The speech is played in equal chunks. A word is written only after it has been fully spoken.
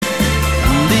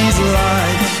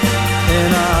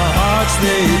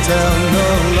tell no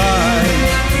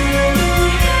lies.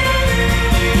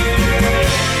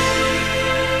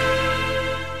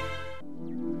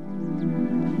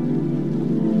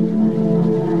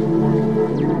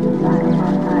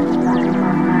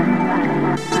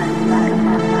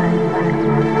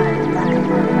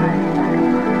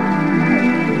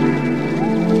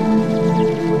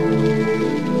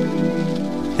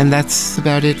 And that's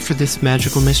about it for this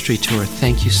Magical Mystery Tour.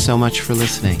 Thank you so much for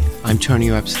listening. I'm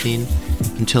Tonio Epstein.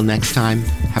 Until next time,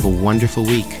 have a wonderful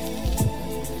week.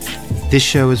 This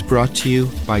show is brought to you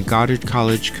by Goddard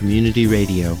College Community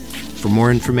Radio. For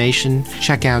more information,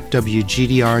 check out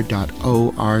wgdr.org.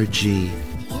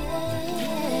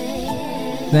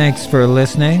 Thanks for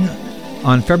listening.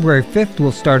 On February 5th,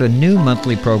 we'll start a new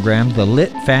monthly program, The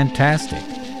Lit Fantastic,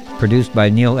 produced by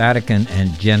Neil Attican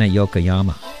and Jenna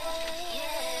Yokoyama.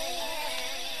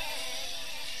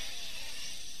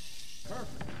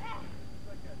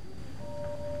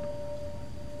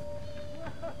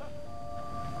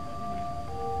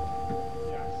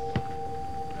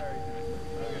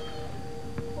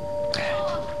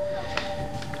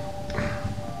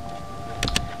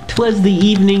 "'Twas the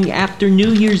evening after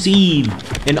New Year's Eve,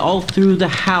 and all through the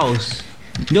house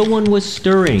no one was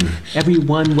stirring,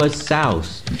 everyone was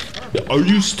soused." Are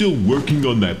you still working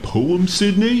on that poem,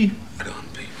 Sydney?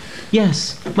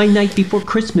 "Yes, my Night Before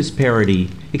Christmas parody,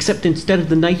 except instead of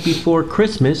the night before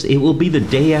Christmas, it will be the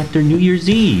day after New Year's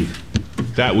Eve.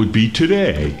 That would be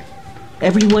today."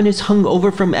 Everyone is hung over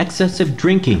from excessive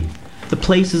drinking. The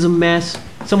place is a mess.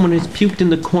 Someone has puked in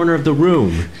the corner of the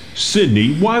room."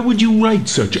 Sydney, why would you write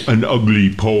such an ugly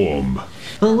poem?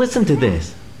 "Well, listen to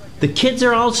this. The kids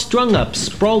are all strung up,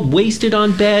 sprawled wasted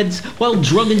on beds, while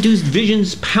drug-induced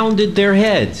visions pounded their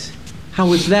heads. How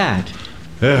was that?"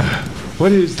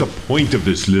 What is the point of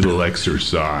this little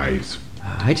exercise?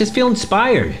 "I just feel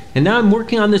inspired, and now I'm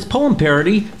working on this poem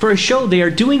parody for a show they are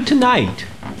doing tonight."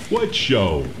 What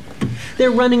show? "They're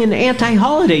running an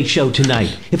anti-holiday show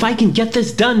tonight. If I can get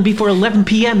this done before 11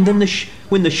 p.m., then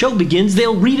when the show begins,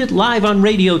 they'll read it live on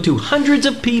radio to hundreds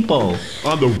of people."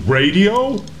 On the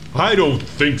radio? I don't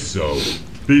think so.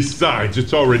 Besides,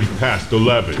 it's already past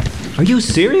 11. "Are you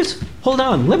serious? Hold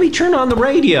on, let me turn on the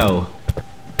radio."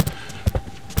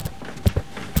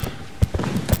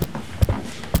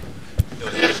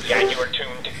 Yeah, you are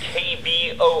tuned to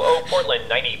KBOO Portland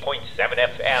 90.7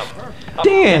 FM.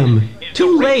 Damn,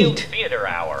 too late. Theater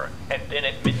Hour, and then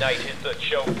at midnight is the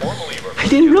show formally referred I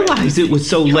didn't to realize as it was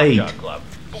so the late. Cha-Cha Club.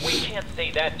 But we can't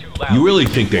say that too loud. You really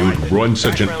think they would run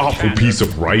such an awful piece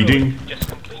of writing?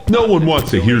 No one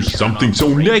wants to hear something so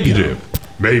negative.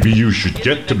 Maybe you should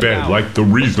get to bed like the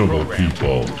reasonable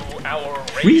people.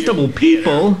 Reasonable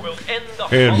people?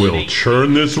 And we'll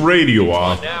turn this radio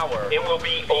off. It will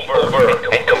be over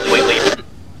and completely.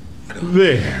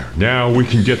 There. Now we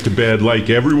can get to bed like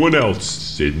everyone else,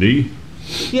 Sydney.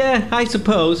 Yeah, I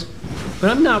suppose.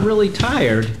 But I'm not really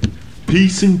tired.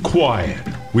 Peace and quiet.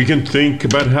 We can think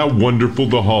about how wonderful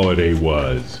the holiday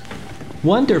was.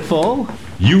 Wonderful?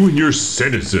 You and your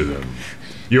cynicism.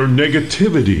 Your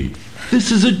negativity.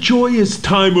 This is a joyous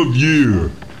time of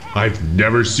year. I've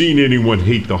never seen anyone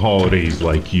hate the holidays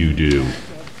like you do.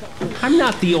 I'm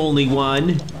not the only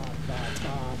one.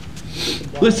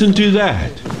 Listen to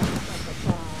that.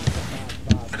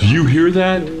 Do you hear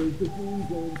that?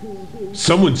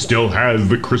 Someone still has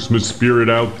the Christmas spirit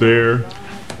out there.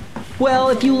 Well,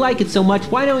 if you like it so much,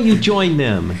 why don't you join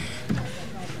them?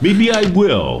 Maybe I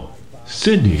will.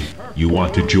 Sydney, you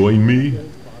want to join me?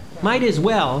 Might as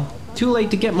well. Too late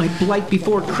to get my Blight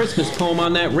Before Christmas poem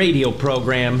on that radio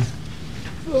program.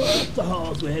 The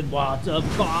halls with watts of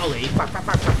folly. Fuck, fuck,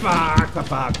 fuck, fuck, fuck,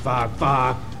 fuck, fuck,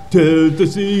 fuck. 'Tis the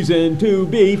season to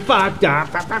be fucked up.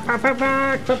 Fuck, fuck, fuck, fuck,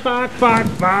 fuck, fuck, fuck, fuck,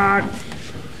 fuck.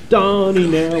 Donnie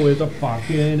now is a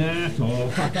fucking asshole.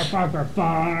 Fuck, fuck, fuck, fuck,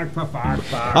 fuck, fuck, fuck,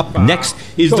 fuck. Up next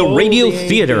is the Radio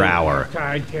Theater Hour.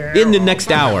 In the next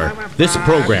hour, this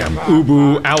program,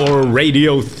 Ubu Hour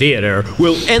Radio Theater,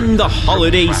 will end the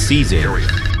holiday season.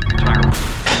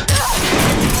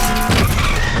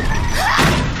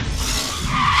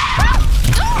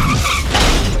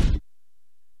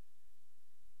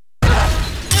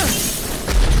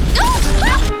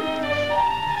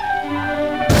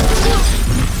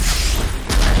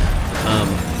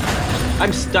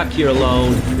 I'm stuck here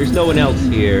alone. There's no one else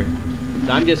here.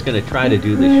 So I'm just gonna try to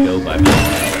do this show by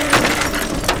myself.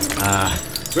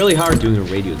 It's really hard doing a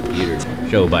radio theater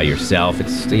show by yourself.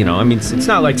 It's, it's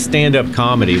not like stand-up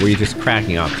comedy where you're just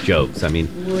cracking off jokes. I mean,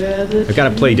 I've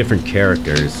gotta play different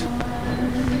characters.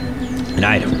 And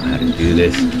I don't know how to do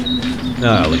this.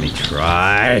 Oh, let me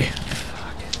try.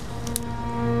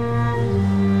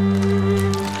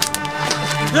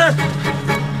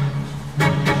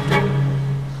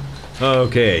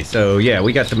 Okay, so yeah,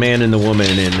 we got the man and the woman,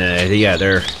 and yeah,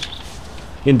 they're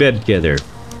in bed together.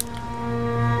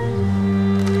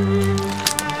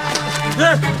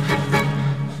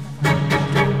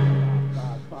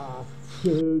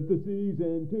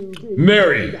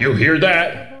 Mary, you hear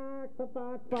that?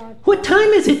 What time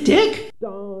is it, Dick?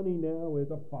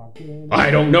 I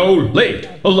don't know. Late.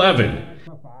 11.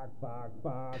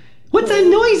 What's that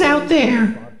noise out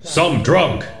there? Some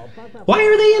drunk. Why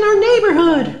are they in our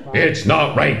neighborhood? It's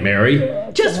not right, Mary.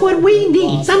 Just what we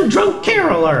need, some drunk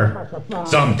caroler.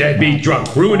 Some deadbeat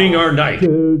drunk ruining our night.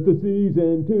 The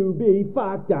season to be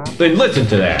fucked up. Then listen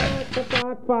to that.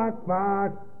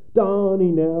 Fuck.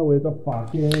 Donnie now is a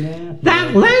fucking ass.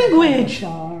 That language!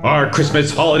 Our Christmas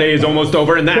holiday is almost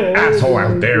over and that asshole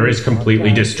out there is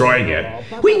completely destroying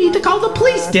it. We need to call the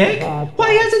police, Dick.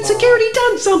 Why hasn't security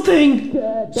done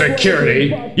something?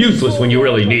 Security? Useless when you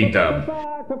really need them.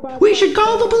 We should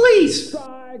call the police.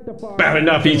 Bad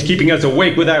enough he's keeping us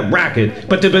awake with that racket,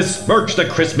 but to besmirch the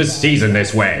Christmas season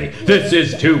this way, this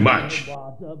is too much.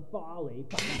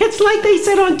 It's like they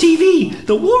said on TV,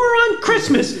 the war on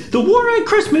Christmas. The war on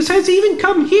Christmas has even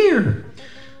come here.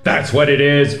 That's what it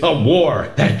is, a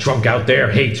war. That drunk out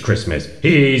there hates Christmas.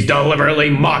 He's deliberately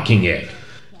mocking it.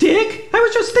 Dick, I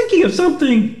was just thinking of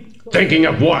something. Thinking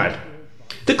of what?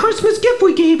 The Christmas gift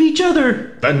we gave each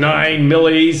other. The 9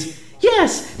 millies?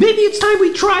 Yes, maybe it's time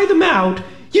we try them out.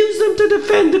 Use them to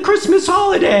defend the Christmas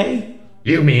holiday.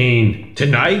 You mean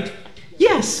tonight?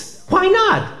 Yes, why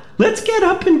not? Let's get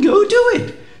up and go do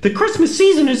it. The Christmas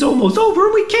season is almost over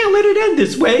and we can't let it end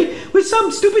this way with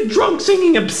some stupid drunk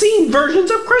singing obscene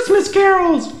versions of Christmas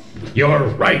carols. You're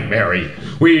right, Mary.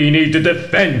 We need to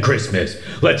defend Christmas.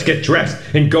 Let's get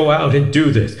dressed and go out and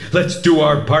do this. Let's do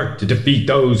our part to defeat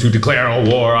those who declare a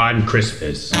war on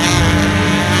Christmas.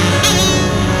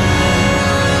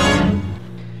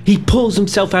 He pulls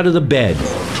himself out of the bed.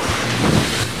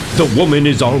 The woman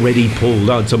is already pulled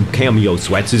on some cameo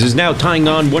sweats and is now tying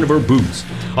on one of her boots.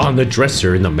 On the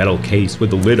dresser in the metal case with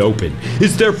the lid open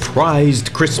is their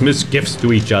prized Christmas gifts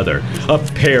to each other. A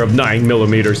pair of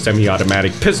 9mm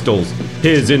semi-automatic pistols,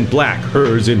 his in black,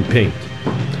 hers in pink.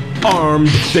 Armed,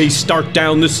 they start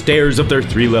down the stairs of their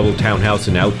 3-level townhouse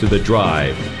and out to the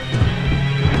drive.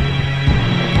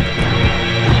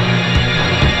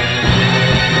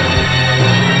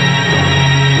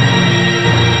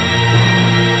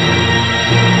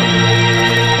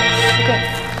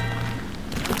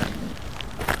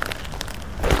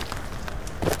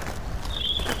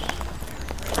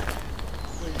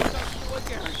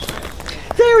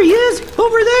 There he is,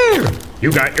 over there.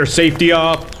 You got your safety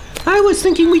off? I was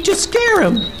thinking we'd just scare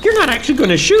him. You're not actually going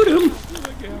to shoot him.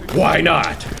 Why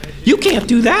not? You can't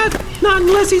do that, not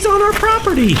unless he's on our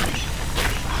property.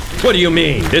 What do you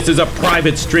mean? This is a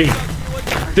private street.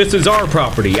 This is our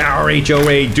property. Our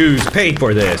HOA dues pay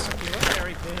for this.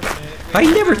 I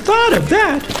never thought of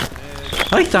that.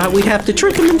 I thought we'd have to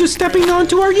trick him into stepping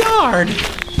onto our yard.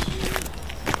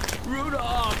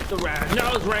 Rudolph the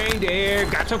red-nosed reindeer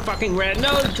got so fucking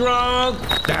red-nosed drunk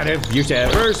that if you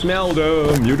ever smelled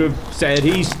him, you'd have said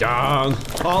he stunk.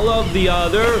 All of the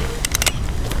other...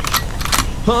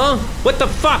 Huh? What the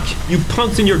fuck? You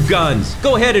punks and your guns.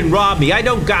 Go ahead and rob me. I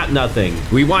don't got nothing.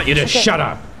 We want you to shut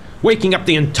up. Waking up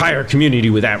the entire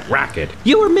community with that racket.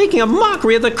 You were making a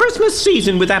mockery of the Christmas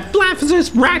season with that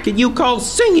blasphemous racket you call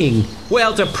singing.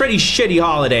 Well, it's a pretty shitty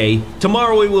holiday.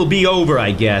 Tomorrow it will be over,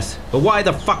 I guess. But why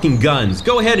the fucking guns?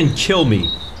 Go ahead and kill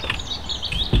me.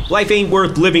 Life ain't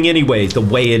worth living anyways, the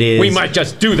way it is. We might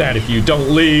just do that if you don't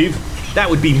leave.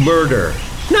 That would be murder.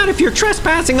 Not if you're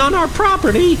trespassing on our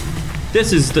property.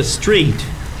 This is the street.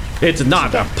 It's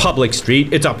not a public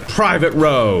street, it's a private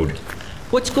road.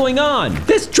 What's going on?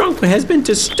 This drunk has been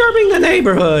disturbing the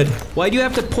neighborhood. Why do you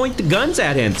have to point the guns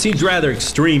at him? Seems rather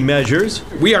extreme measures.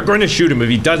 We are going to shoot him if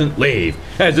he doesn't leave,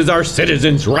 as is our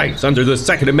citizens' rights under the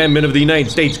Second Amendment of the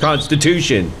United States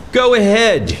Constitution. Go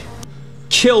ahead.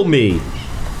 Kill me.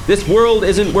 This world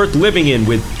isn't worth living in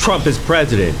with Trump as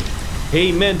president.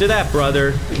 Amen to that,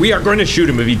 brother. We are going to shoot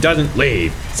him if he doesn't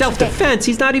leave. Self-defense,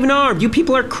 he's not even armed. You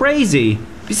people are crazy.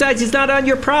 Besides, he's not on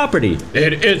your property.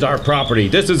 It is our property.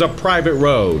 This is a private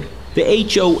road. The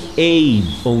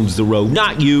HOA owns the road,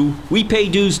 not you. We pay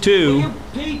dues too.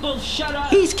 Will you people shut up?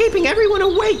 He's keeping everyone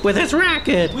awake with his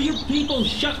racket. Will you people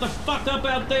shut the fuck up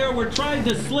out there? We're trying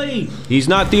to sleep. He's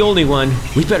not the only one.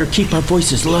 We better keep our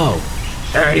voices low.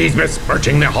 And he's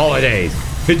besmirching the holidays.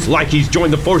 It's like he's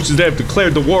joined the forces that have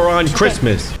declared the war on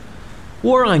Christmas.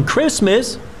 War on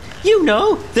Christmas? You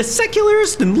know, the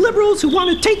secularists and liberals who want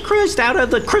to take Christ out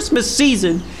of the Christmas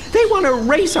season. They want to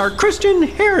erase our Christian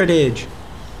heritage.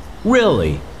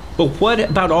 Really? But what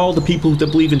about all the people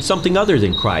that believe in something other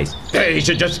than Christ? They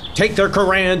should just take their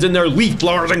Korans and their leaf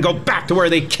blowers and go back to where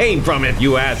they came from, if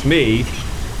you ask me.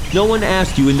 No one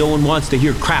asked you and no one wants to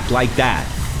hear crap like that.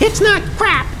 It's not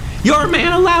crap. Your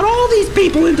man allowed all these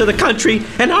people into the country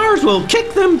and ours will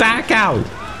kick them back out.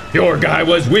 Your guy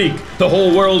was weak. The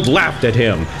whole world laughed at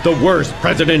him. The worst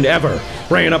president ever.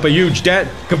 Ran up a huge debt,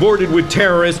 cavorted with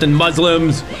terrorists and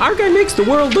Muslims. Our guy makes the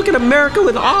world look at America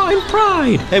with awe and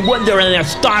pride and wonder and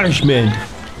astonishment.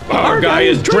 Our guy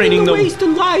is draining the waste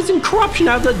and lies and corruption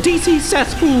out of the DC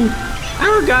cesspool.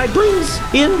 Our guy brings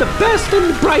in the best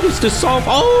and the brightest to solve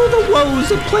all the woes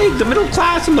that plague the middle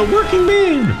class and the working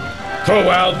man. Throw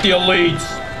out the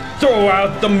elites. Throw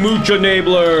out the mooch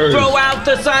enablers. Throw out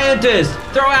the scientists.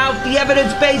 Throw out the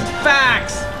evidence-based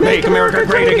facts. Make America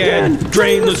great again.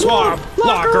 Drain the swamp.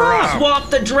 Lock her up. Swamp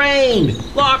the drain.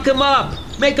 Lock him up.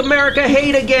 Make America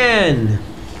hate again.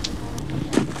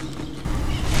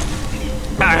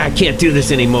 I can't do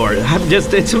this anymore.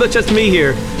 It's just me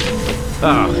here.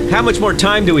 Oh, how much more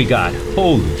time do we got?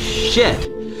 Holy shit.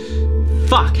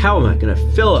 Fuck, how am I gonna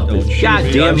fill up this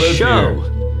goddamn show?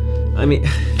 Here. I mean,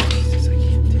 Jesus, I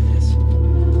can't do this.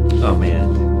 Oh,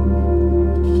 man.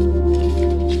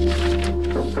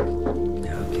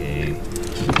 Okay.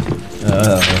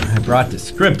 I brought the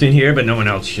script in here, but no one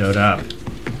else showed up.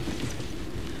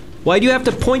 Why do you have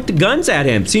to point the guns at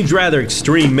him? Seems rather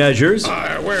extreme measures. We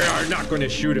are not going to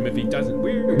shoot him if he doesn't.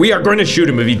 We are going to shoot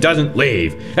him if he doesn't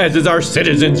leave, as is our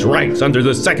citizens' rights under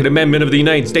the Second Amendment of the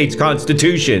United States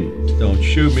Constitution. Don't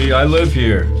shoot me, I live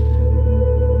here.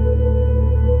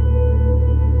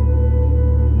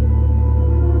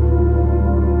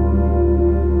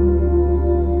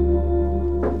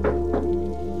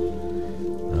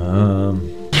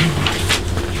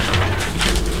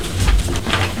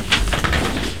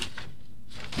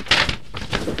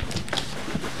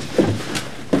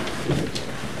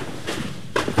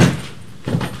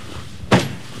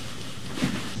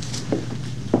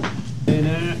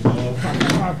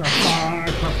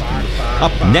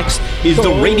 Up next is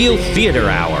the Radio Theater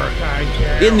Hour.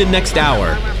 In the next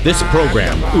hour, this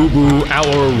program, Ubu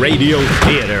Hour Radio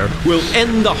Theater, will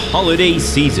end the holiday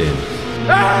season.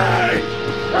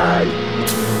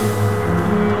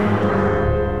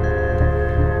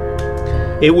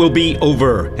 It will be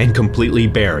over and completely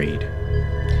buried.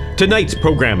 Tonight's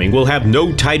programming will have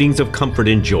no tidings of comfort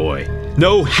and joy.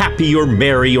 No happy or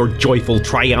merry or joyful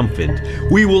triumphant.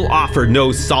 We will offer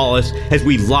no solace as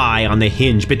we lie on the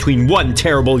hinge between one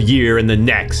terrible year and the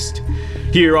next.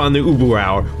 Here on the Ubu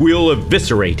Hour, we'll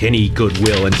eviscerate any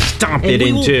goodwill and stomp it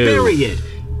into... And we will bury it.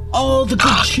 All the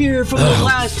good cheer from the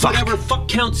last whatever fuck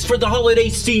counts for the holiday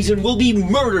season will be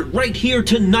murdered right here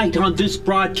tonight on this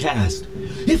broadcast.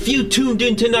 If you tuned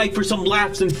in tonight for some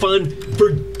laughs and fun,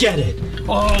 forget it.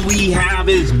 All we have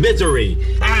is misery,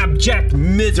 abject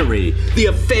misery. The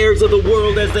affairs of the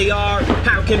world as they are,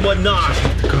 how can one not?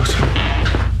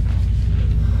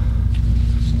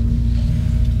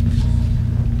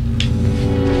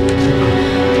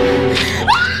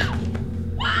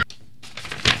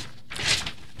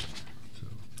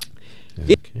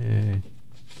 Okay.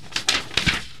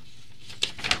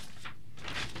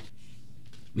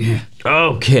 Yeah.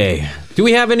 Okay. Do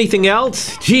we have anything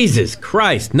else? Jesus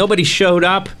Christ, nobody showed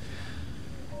up.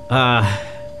 Man,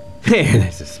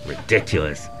 this is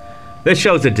ridiculous. This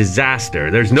show's a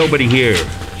disaster. There's nobody here.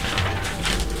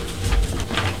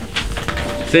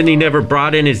 Sydney never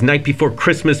brought in his Night Before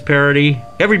Christmas parody.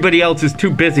 Everybody else is too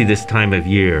busy this time of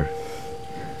year.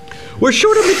 We're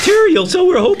short of material, so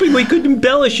we're hoping we could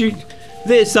embellish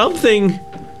this something.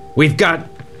 We've got...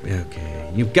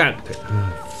 Okay, you've got...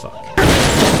 fuck.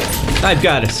 I've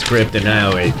got a script and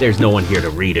now there's no one here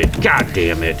to read it. God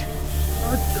damn it.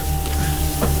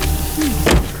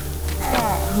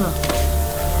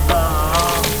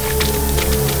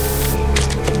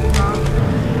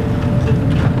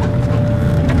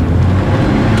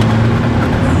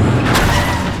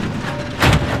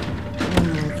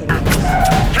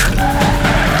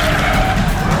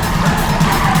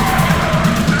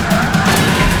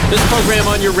 This program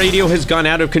on your radio has gone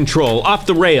out of control, off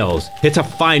the rails. It's a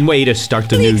fine way to start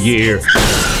the new year.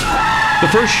 The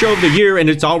first show of the year and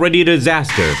it's already a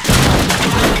disaster.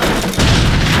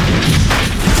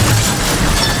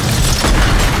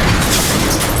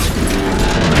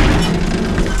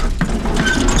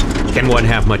 Can one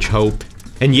have much hope?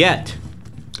 And yet,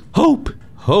 hope.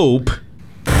 You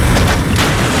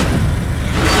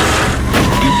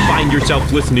find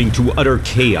yourself listening to utter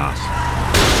chaos.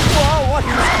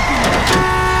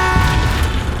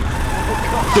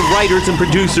 The writers and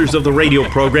producers of the radio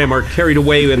program are carried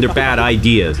away in their bad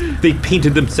ideas. They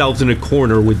painted themselves in a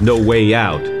corner with no way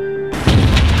out.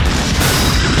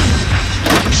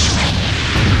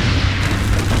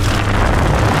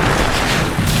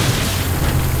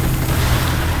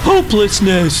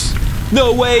 Hopelessness!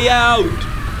 No way out!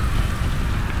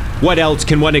 What else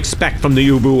can one expect from the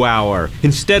Ubu Hour?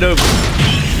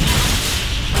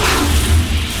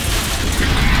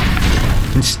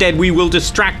 Instead, we will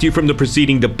distract you from the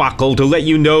preceding debacle to let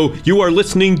you know you are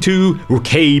listening to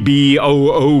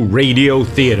KBOO Radio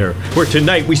Theater, where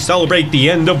tonight we celebrate the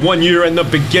end of one year and the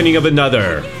beginning of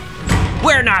another.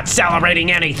 We're not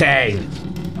celebrating anything!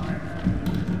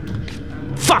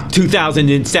 Fuck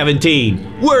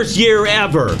 2017! Worst year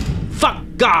ever! Fuck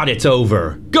God, it's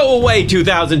over! Go away,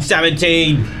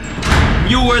 2017!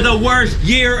 You were the worst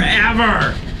year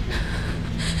ever!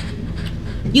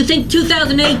 You think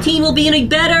 2018 will be any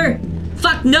better?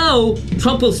 Fuck no!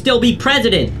 Trump will still be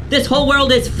president. This whole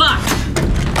world is fucked.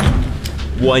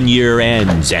 One year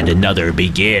ends and another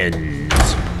begins.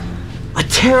 A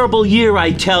terrible year,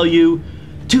 I tell you.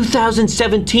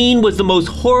 2017 was the most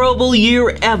horrible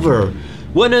year ever.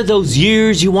 One of those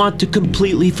years you want to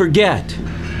completely forget.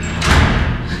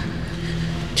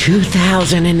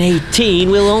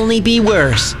 2018 will only be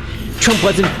worse. Trump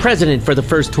wasn't president for the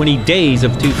first 20 days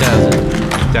of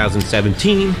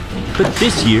 2017, but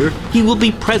this year he will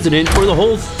be president for the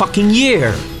whole fucking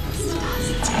year.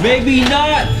 Maybe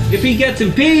not if he gets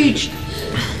impeached.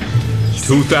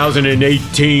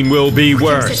 2018 will be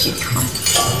worse.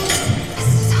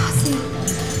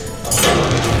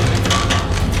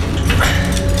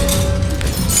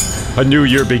 A new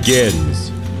year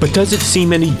begins. But does it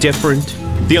seem any different?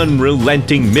 The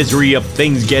unrelenting misery of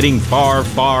things getting far,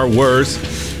 far worse.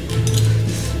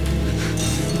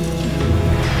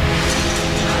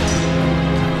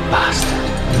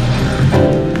 Bastard.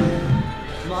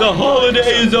 The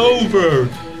holiday is over.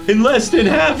 In less than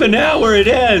half an hour it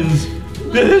ends.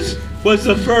 This was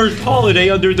the first holiday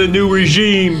under the new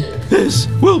regime. This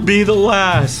will be the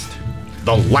last.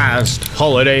 The last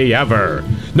holiday ever.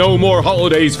 No more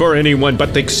holidays for anyone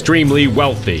but the extremely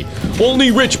wealthy. Only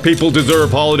rich people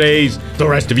deserve holidays. The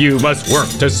rest of you must work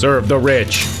to serve the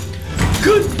rich.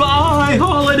 Goodbye,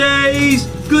 holidays!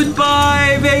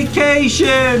 Goodbye,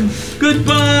 vacation!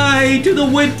 Goodbye to the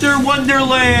winter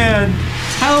wonderland!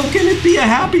 How can it be a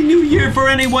happy new year for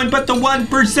anyone but the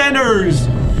 1%ers?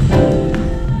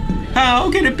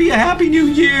 How can it be a happy new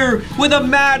year with a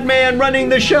madman running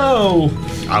the show?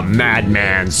 A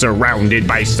madman surrounded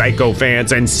by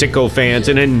sycophants and sycophants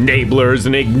and enablers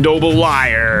and ignoble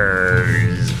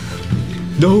liars.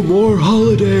 No more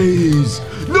holidays.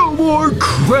 No more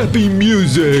crappy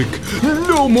music.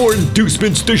 No more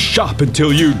inducements to shop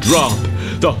until you drop.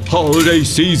 The holiday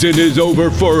season is over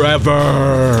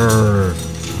forever.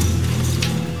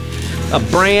 A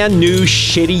brand new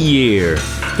shitty year.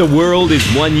 The world is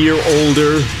 1 year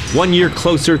older, 1 year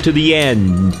closer to the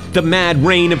end. The mad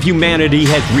reign of humanity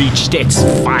has reached its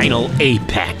final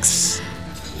apex.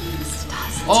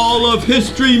 All of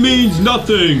history means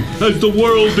nothing as the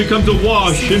world becomes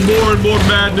awash in more and more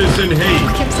madness and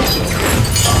hate.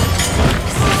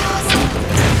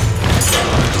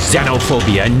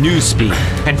 Xenophobia, newspeak,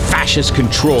 and fascist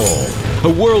control. A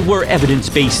world where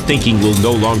evidence-based thinking will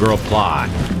no longer apply.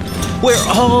 Where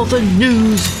all the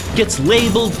news gets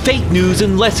labeled fake news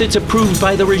unless it's approved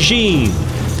by the regime.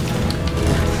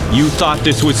 You thought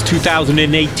this was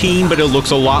 2018, but it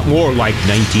looks a lot more like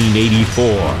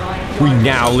 1984. We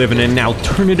now live in an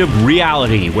alternative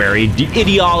reality where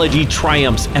ideology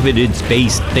triumphs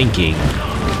evidence-based thinking.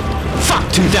 Fuck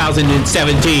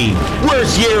 2017!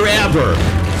 Worst year ever!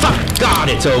 Fuck God,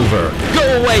 it's over!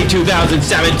 Go away,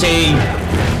 2017!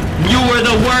 You were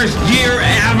the worst year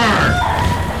ever!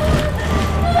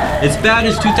 As bad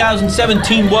as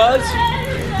 2017 was,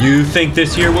 you think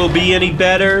this year will be any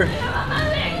better?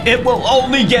 It will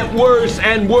only get worse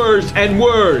and worse and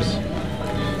worse.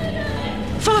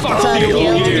 Fuck the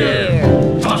new year!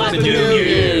 Fuck the new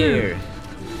year!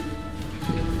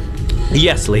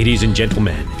 Yes, ladies and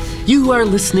gentlemen, you are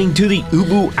listening to the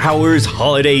Ubu Hours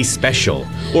Holiday Special,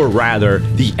 or rather,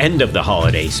 the end of the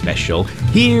holiday special,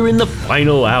 here in the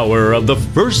final hour of the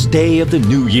first day of the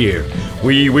new year.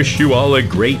 We wish you all a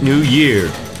great new year.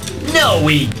 No,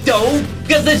 we don't,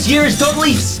 because this year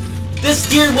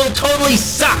will totally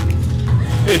suck.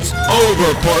 It's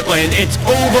over, Portland. It's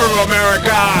over,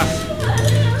 America.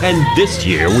 And this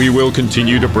year, we will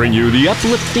continue to bring you the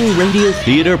uplifting radio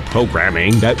theater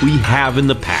programming that we have in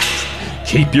the past.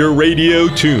 Keep your radio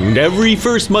tuned every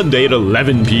first Monday at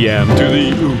 11 p.m. to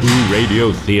the Ubu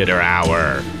Radio Theater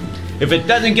Hour. if it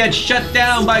doesn't get shut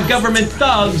down by government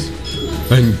thugs.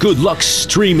 And good luck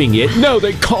streaming it now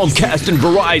that Comcast and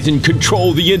Verizon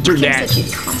control the internet.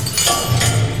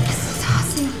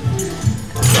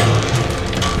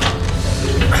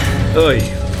 Oy.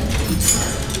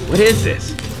 What is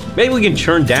this? Maybe we can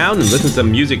turn down and listen to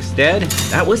some music instead?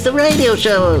 That was the radio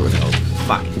show. Oh,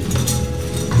 fuck.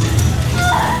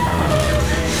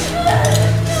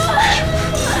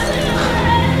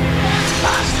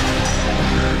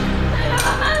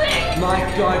 My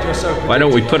God, you're so... Why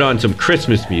don't we put on some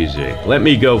Christmas music? Let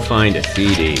me go find a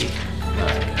CD.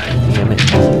 Damn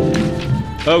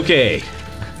it. Okay,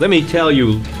 let me tell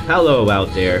you, hello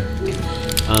out there.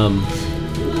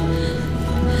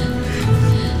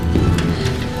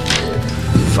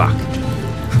 Fuck.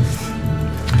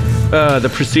 The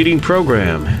preceding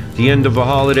program, the end of the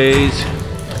holidays.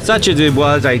 Such as it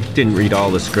was, I didn't read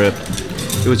all the script.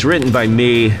 It was written by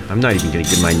me. I'm not even gonna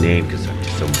give my name because I'm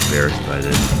just so embarrassed by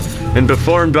this. And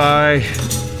performed by...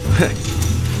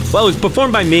 well, it was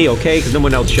performed by me, okay? Because no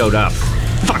one else showed up.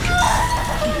 Fuck.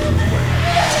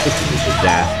 This is a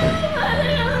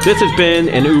disaster. This has been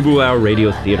an Ubu Hour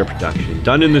Radio Theater production,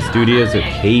 done in the studios of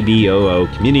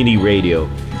KBOO Community Radio.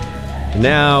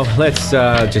 Now, let's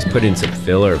just put in some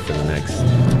filler for the next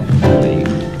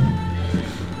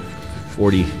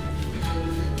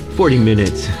 40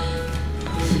 minutes.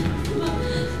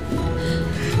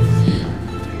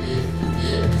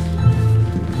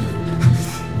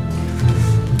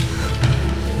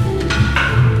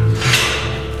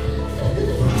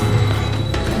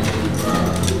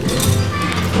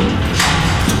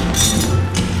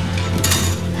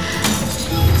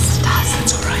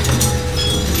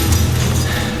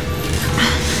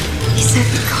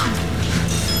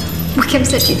 Kim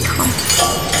said you'd come.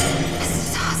 This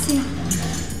is awesome.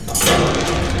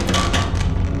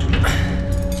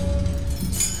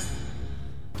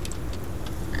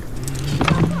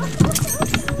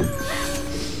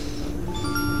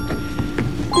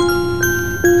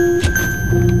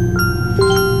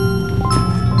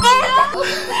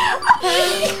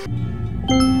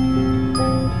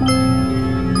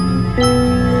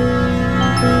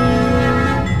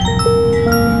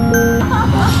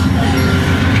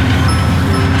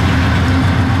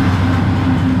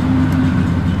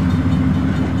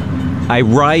 I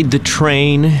ride the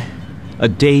train a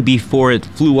day before it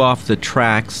flew off the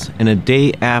tracks and a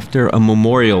day after a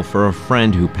memorial for a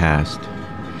friend who passed.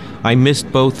 I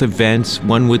missed both events,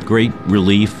 one with great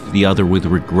relief, the other with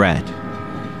regret.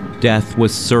 Death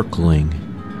was circling.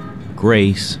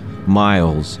 Grace,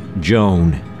 Miles,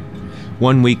 Joan.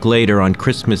 1 week later, on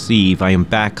Christmas Eve, I am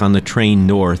back on the train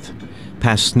north,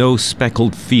 past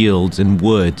snow-speckled fields and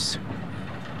woods.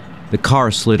 The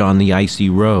car slid on the icy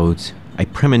roads. I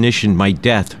premonitioned my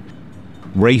death,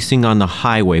 racing on the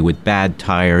highway with bad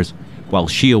tires while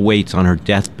she awaits on her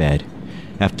deathbed,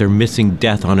 after missing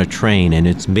death on a train and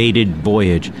its mated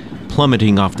voyage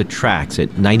plummeting off the tracks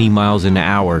at 90 miles an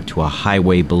hour to a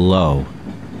highway below.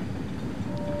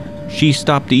 She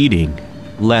stopped eating,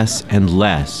 less and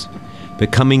less,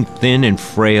 becoming thin and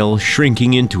frail,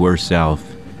 shrinking into herself.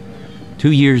 2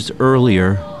 years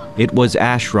earlier, it was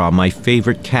Ashra, my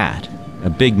favorite cat, a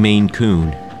big Maine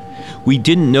Coon. We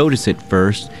didn't notice at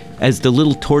first, as the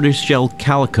little tortoiseshell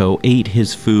calico ate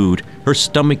his food, her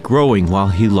stomach growing while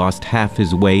he lost half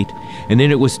his weight, and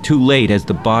then it was too late as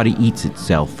the body eats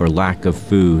itself for lack of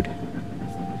food.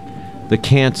 The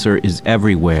cancer is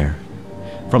everywhere.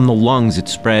 From the lungs it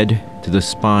spread to the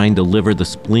spine, the liver, the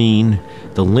spleen,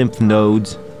 the lymph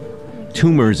nodes.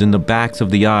 Tumors in the backs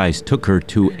of the eyes took her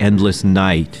to endless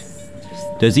night.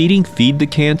 Does eating feed the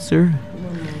cancer?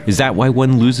 Is that why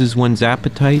one loses one's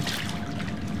appetite?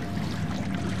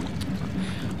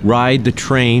 Ride the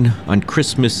train on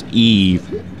Christmas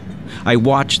Eve. I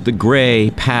watch the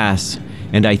gray pass,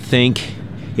 and I think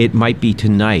it might be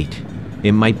tonight.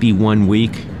 It might be 1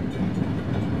 week.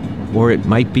 Or it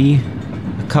might be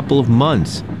a couple of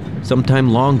months,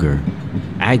 sometime longer.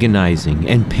 Agonizing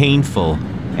and painful,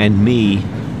 and me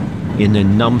in a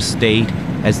numb state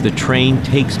as the train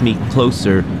takes me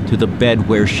closer to the bed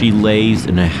where she lays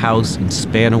in a house in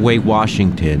Spanaway,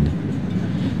 Washington.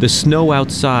 The snow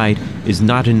outside is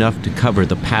not enough to cover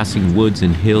the passing woods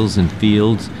and hills and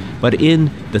fields, but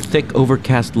in the thick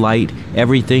overcast light,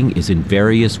 everything is in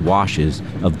various washes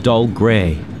of dull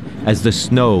gray as the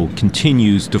snow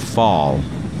continues to fall.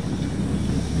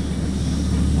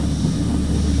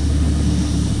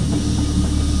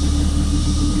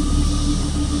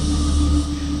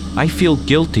 I feel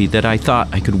guilty that I thought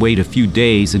I could wait a few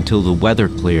days until the weather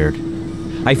cleared.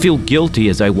 I feel guilty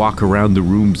as I walk around the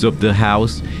rooms of the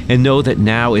house and know that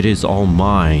now it is all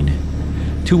mine.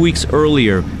 2 weeks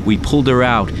earlier, we pulled her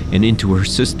out and into her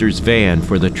sister's van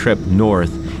for the trip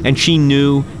north, and she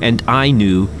knew and I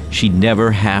knew she'd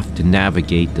never have to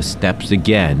navigate the steps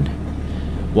again.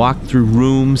 Walked through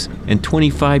rooms and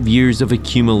 25 years of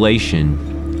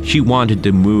accumulation. She wanted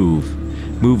to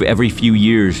move every few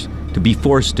years, to be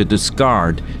forced to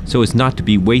discard so as not to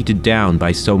be weighted down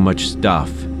by so much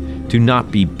stuff, to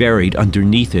not be buried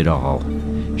underneath it all.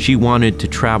 She wanted to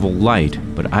travel light,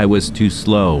 but I was too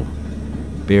slow,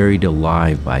 buried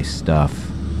alive by stuff.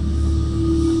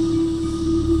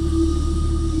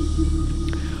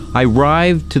 I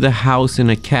arrived to the house in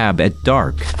a cab at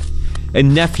dark. A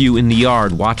nephew in the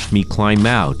yard watched me climb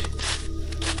out.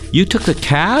 "You took a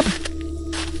cab?"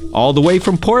 "All the way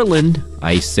from Portland,"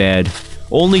 I said.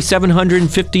 "Only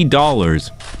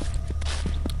 $750.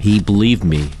 He believed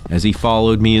me as he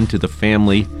followed me into the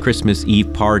family Christmas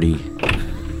Eve party.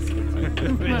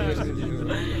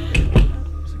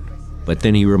 But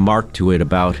then he remarked to it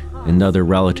about another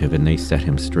relative and they set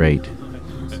him straight.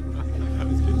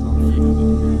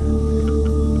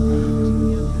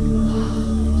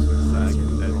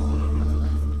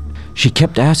 "She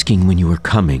kept asking when you were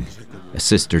coming," a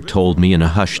sister told me in a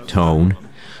hushed tone.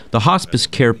 The hospice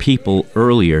care people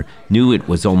earlier knew it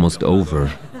was almost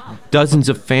over. Dozens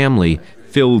of family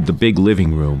filled the big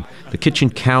living room, the kitchen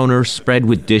counter spread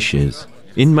with dishes.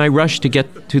 In my rush to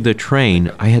get to the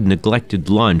train, I had neglected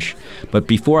lunch, but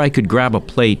before I could grab a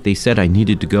plate, they said I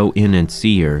needed to go in and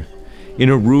see her. In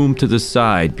a room to the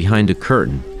side, behind a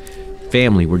curtain,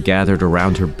 family were gathered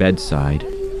around her bedside.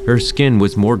 Her skin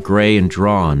was more gray and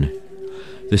drawn.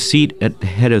 The seat at the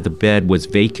head of the bed was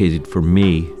vacated for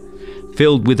me.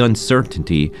 Filled with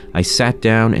uncertainty, I sat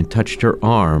down and touched her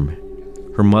arm.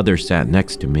 Her mother sat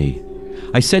next to me.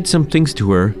 I said some things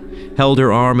to her, held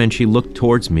her arm, and she looked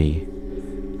towards me.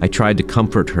 I tried to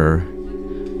comfort her.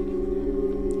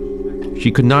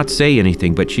 She could not say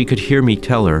anything, but she could hear me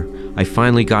tell her I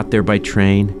finally got there by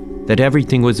train, that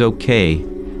everything was okay,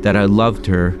 that I loved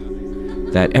her,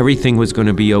 that everything was going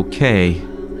to be okay.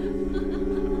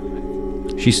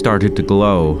 She started to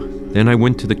glow. Then I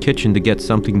went to the kitchen to get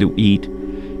something to eat,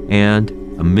 and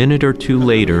a minute or two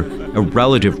later, a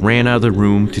relative ran out of the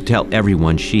room to tell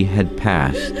everyone she had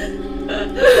passed.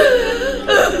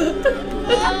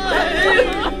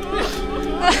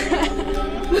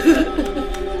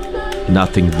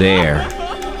 Nothing there.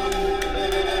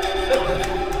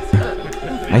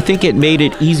 I think it made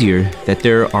it easier that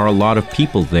there are a lot of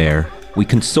people there. We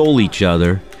console each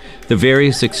other. The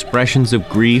various expressions of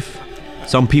grief.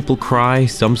 Some people cry,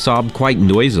 some sob quite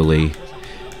noisily.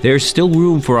 There's still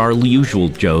room for our usual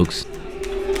jokes.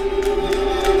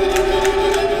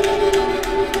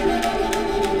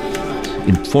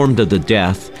 Informed of the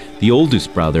death, the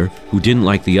oldest brother, who didn't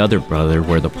like the other brother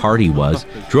where the party was,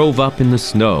 drove up in the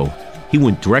snow. He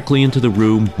went directly into the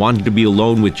room, wanted to be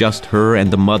alone with just her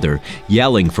and the mother,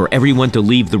 yelling for everyone to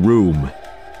leave the room.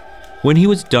 When he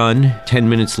was done, 10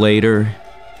 minutes later,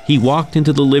 he walked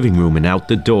into the living room and out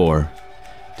the door.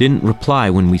 Didn't reply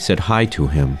when we said hi to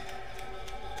him.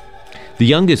 The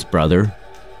youngest brother,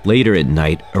 later at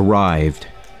night, arrived.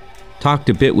 Talked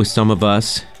a bit with some of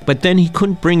us, but then he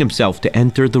couldn't bring himself to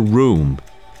enter the room.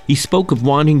 He spoke of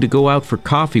wanting to go out for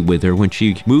coffee with her when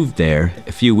she moved there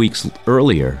a few weeks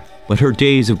earlier, but her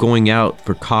days of going out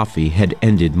for coffee had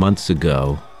ended months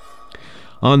ago.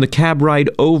 On the cab ride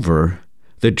over,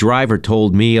 the driver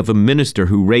told me of a minister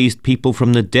who raised people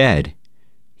from the dead.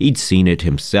 He'd seen it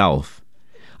himself.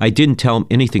 I didn't tell him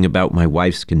anything about my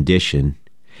wife's condition.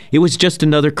 It was just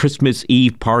another Christmas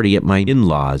Eve party at my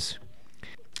in-laws.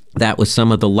 That was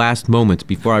some of the last moments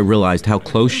before I realized how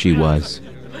close she was.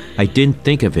 I didn't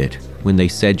think of it when they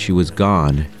said she was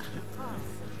gone.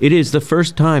 It is the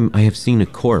first time I have seen a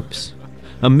corpse.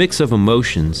 A mix of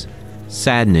emotions,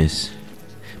 sadness,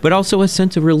 but also a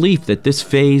sense of relief that this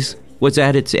phase was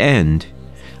at its end.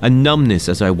 A numbness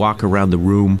as I walk around the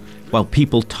room while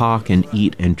people talk and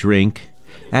eat and drink.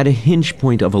 At a hinge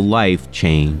point of a life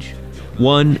change,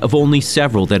 one of only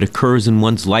several that occurs in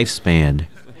one's lifespan.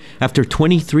 After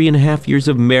 23 and a half years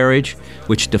of marriage,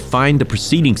 which defined the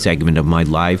preceding segment of my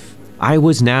life, I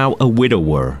was now a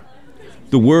widower.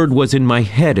 The word was in my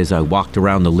head as I walked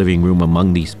around the living room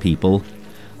among these people.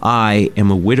 I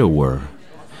am a widower.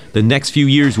 The next few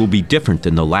years will be different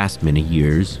than the last many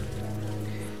years.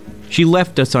 She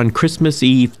left us on Christmas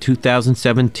Eve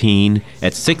 2017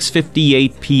 at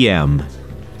 6:58 p.m.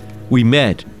 We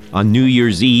met on New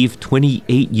Year's Eve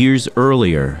 28 years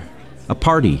earlier, a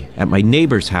party at my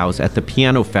neighbor's house at the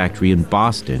Piano Factory in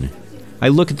Boston. I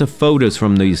look at the photos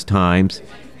from these times,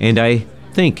 and I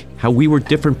think how we were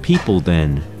different people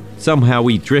then, Somehow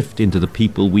we drift into the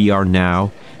people we are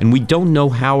now, and we don't know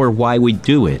how or why we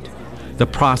do it. The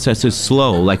process is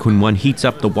slow, like when one heats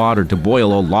up the water to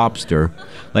boil a lobster.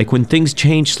 Like when things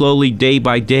change slowly day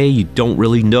by day, you don't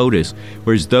really notice,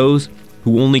 whereas those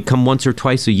who only come once or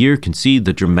twice a year can see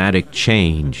the dramatic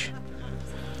change.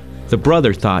 The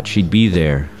brother thought she'd be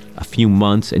there a few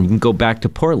months and can go back to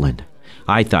Portland.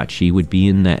 I thought she would be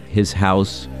in his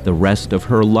house the rest of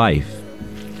her life.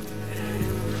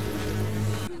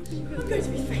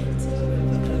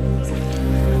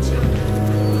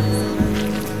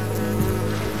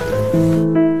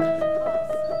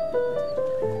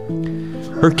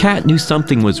 Her cat knew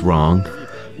something was wrong.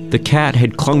 The cat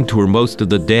had clung to her most of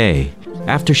the day.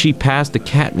 After she passed, the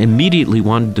cat immediately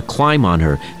wanted to climb on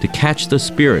her to catch the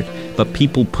spirit, but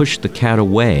people pushed the cat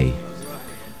away.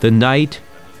 The night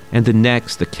and the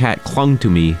next, the cat clung to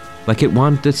me like it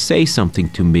wanted to say something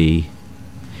to me.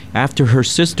 After her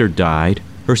sister died,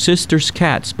 her sister's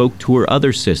cat spoke to her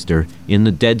other sister in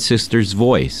the dead sister's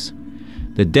voice.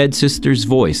 The dead sister's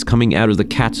voice coming out of the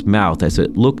cat's mouth as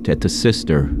it looked at the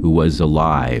sister who was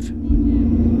alive.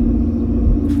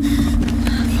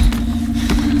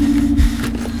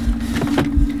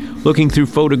 Looking through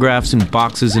photographs and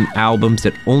boxes and albums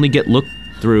that only get looked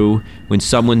through when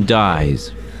someone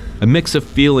dies. A mix of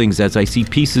feelings as I see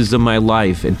pieces of my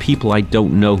life and people I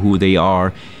don't know who they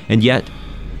are, and yet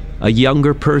a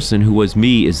younger person who was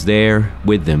me is there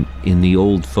with them in the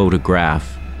old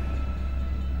photograph.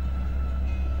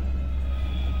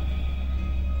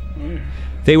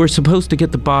 They were supposed to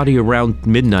get the body around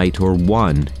midnight or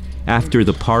 1, after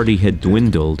the party had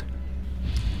dwindled,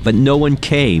 but no one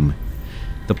came.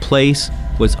 The place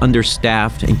was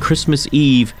understaffed, and Christmas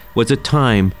Eve was a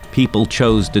time people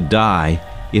chose to die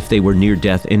if they were near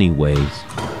death anyways.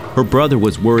 Her brother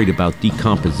was worried about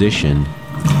decomposition.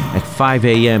 At 5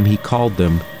 a.m. he called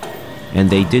them,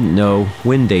 and they didn't know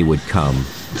when they would come.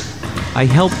 I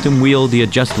helped him wheel the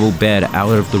adjustable bed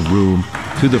out of the room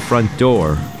to the front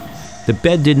door. The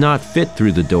bed did not fit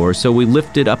through the door, so we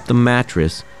lifted up the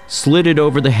mattress, slid it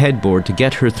over the headboard to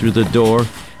get her through the door,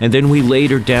 and then we laid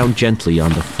her down gently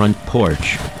on the front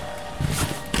porch.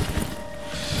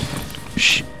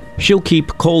 She'll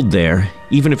keep cold there,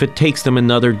 even if it takes them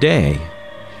another day.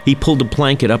 He pulled a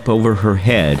blanket up over her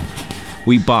head.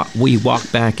 We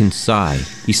walk back inside.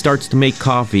 He starts to make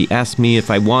coffee, asks me if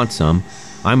I want some.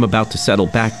 I'm about to settle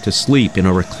back to sleep in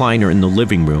a recliner in the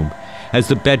living room, as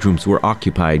the bedrooms were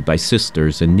occupied by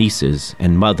sisters and nieces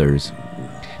and mothers.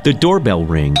 The doorbell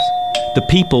rings. The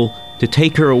people to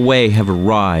take her away have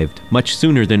arrived much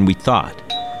sooner than we thought,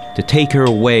 to take her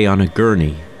away on a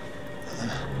gurney.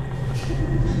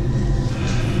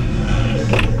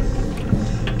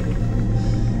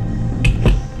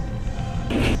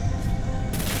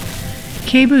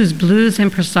 KBOO's blues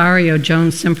impresario Joan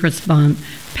Simpressbaum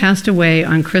passed away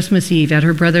on Christmas Eve at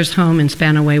her brother's home in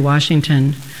Spanaway,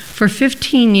 Washington. For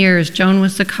 15 years, Joan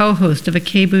was the co-host of a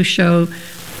KBOO show,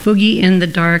 Boogie in the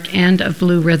Dark, and of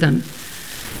Blue Rhythm.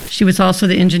 She was also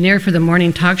the engineer for the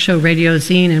morning talk show Radio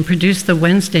Zine and produced the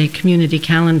Wednesday community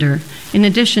calendar. In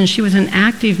addition, she was an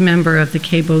active member of the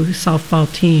KBOO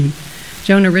softball team.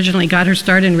 Joan originally got her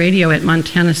start in radio at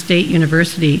Montana State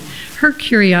University. Her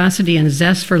curiosity and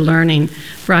zest for learning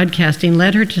broadcasting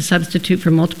led her to substitute for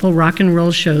multiple rock and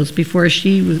roll shows before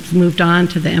she moved on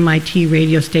to the MIT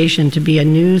radio station to be a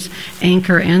news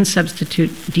anchor and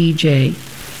substitute DJ.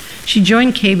 She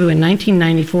joined KBOO in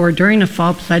 1994 during a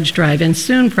fall pledge drive and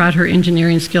soon brought her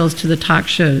engineering skills to the talk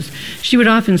shows. She would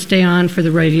often stay on for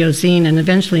the Radio Zine and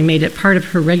eventually made it part of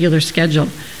her regular schedule.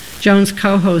 Joan's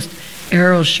co-host,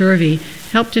 Errol Shirvey,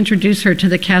 helped introduce her to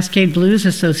the Cascade Blues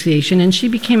Association, and she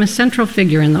became a central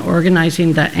figure in the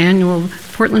organizing the annual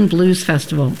Portland Blues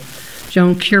Festival.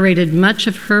 Joan curated much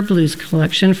of her blues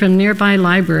collection from nearby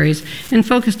libraries and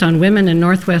focused on women and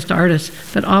Northwest artists,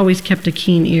 but always kept a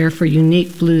keen ear for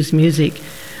unique blues music.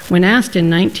 When asked in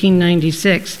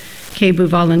 1996, KBOO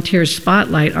Volunteers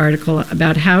Spotlight article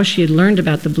about how she had learned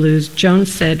about the blues, Joan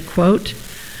said, quote,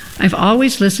 "I've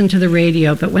always listened to the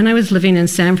radio, but when I was living in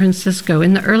San Francisco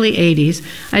in the early 80s,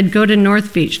 I'd go to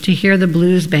North Beach to hear the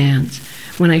blues bands.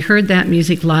 When I heard that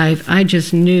music live, I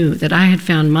just knew that I had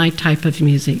found my type of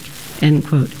music," end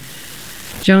quote.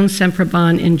 Joan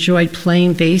Simpressbaum enjoyed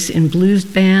playing bass in blues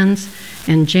bands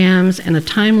and jams and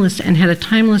had a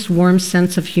timeless, warm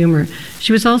sense of humor.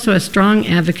 She was also a strong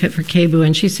advocate for KBOO,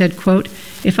 and she said, quote,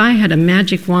 "If I had a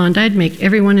magic wand, I'd make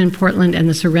everyone in Portland and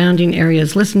the surrounding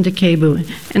areas listen to KBOO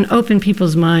and open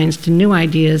people's minds to new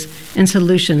ideas and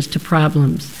solutions to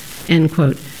problems," end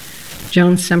quote.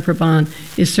 Joan Simpressbaum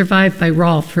is survived by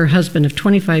Rolf, her husband of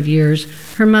 25 years,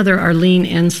 her mother Arlene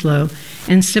Enslow,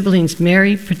 and siblings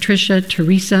Mary, Patricia,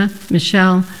 Teresa,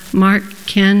 Michelle, Mark,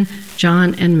 Ken,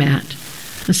 John, and Matt.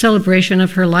 A celebration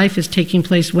of her life is taking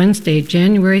place Wednesday,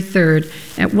 January 3rd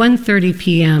at 1:30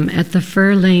 p.m. at the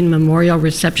Fur Lane Memorial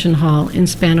Reception Hall in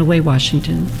Spanaway,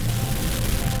 Washington.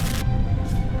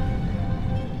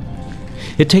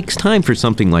 It takes time for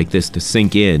something like this to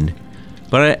sink in,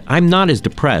 but I'm not as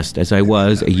depressed as I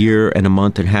was a year and a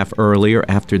month and a half earlier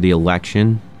after the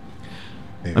election.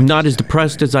 I'm not as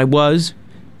depressed as I was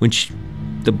when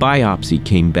the biopsy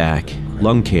came back,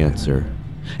 lung cancer.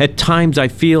 At times I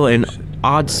feel an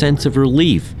odd sense of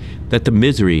relief that the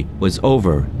misery was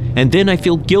over, and then I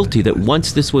feel guilty that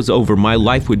once this was over, my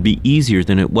life would be easier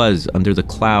than it was under the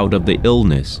cloud of the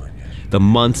illness. The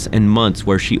months and months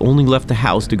where she only left the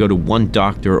house to go to one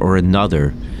doctor or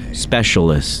another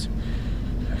specialist.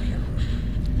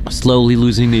 Slowly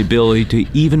losing the ability to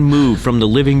even move from the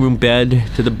living room bed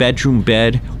to the bedroom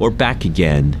bed or back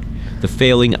again. The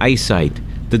failing eyesight,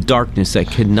 the darkness that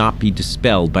could not be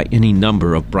dispelled by any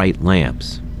number of bright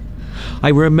lamps. I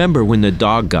remember when the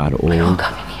dog got old.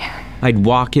 I'd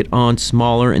walk it on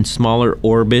smaller and smaller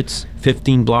orbits,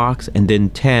 15 blocks and then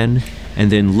 10,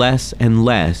 and then less and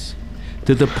less.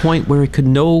 To the point where it could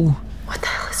no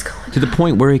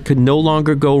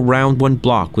longer go round one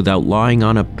block without lying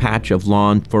on a patch of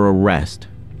lawn for a rest.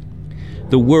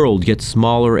 The world gets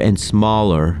smaller and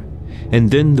smaller, and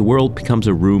then the world becomes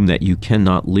a room that you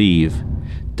cannot leave.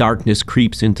 Darkness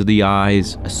creeps into the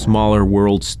eyes, a smaller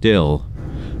world still.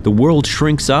 The world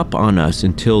shrinks up on us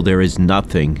until there is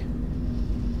nothing.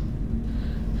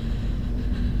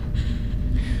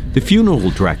 The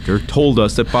funeral director told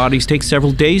us that bodies take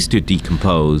several days to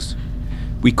decompose.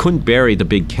 We couldn't bury the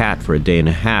big cat for a day and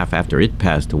a half after it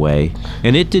passed away,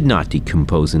 and it did not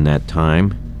decompose in that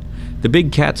time. The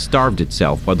big cat starved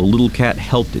itself while the little cat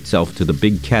helped itself to the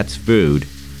big cat's food.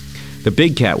 The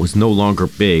big cat was no longer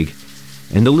big,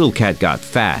 and the little cat got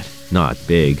fat, not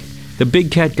big. The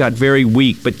big cat got very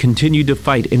weak but continued to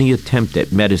fight any attempt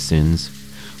at medicines.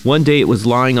 One day it was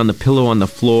lying on the pillow on the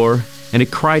floor, and it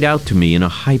cried out to me in a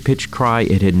high-pitched cry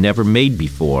it had never made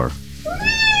before.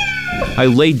 I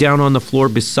laid down on the floor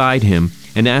beside him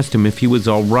and asked him if he was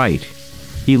all right.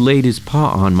 He laid his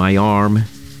paw on my arm.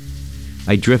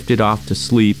 I drifted off to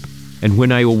sleep, and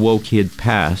when I awoke he had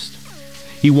passed.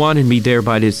 He wanted me there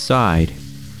by his side.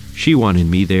 She wanted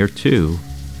me there too.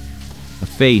 A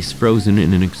face frozen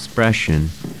in an expression.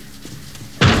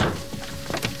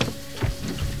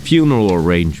 Funeral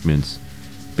arrangements.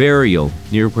 Burial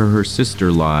near where her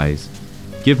sister lies.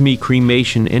 Give me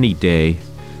cremation any day.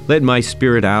 Let my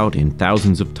spirit out in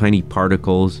thousands of tiny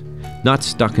particles, not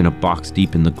stuck in a box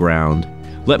deep in the ground.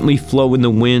 Let me flow in the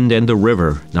wind and the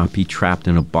river, not be trapped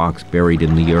in a box buried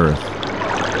in the earth.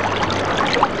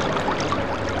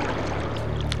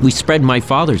 We spread my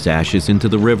father's ashes into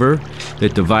the river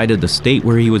that divided the state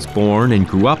where he was born and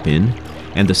grew up in,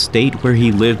 and the state where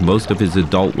he lived most of his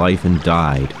adult life and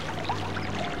died.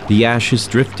 The ashes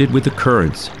drifted with the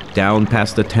currents, down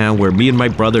past the town where me and my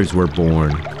brothers were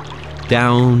born,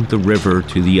 down the river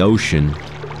to the ocean.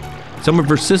 Some of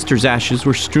her sister's ashes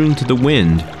were strewn to the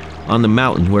wind, on the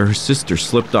mountain where her sister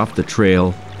slipped off the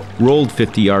trail, rolled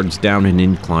 50 yards down an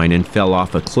incline and fell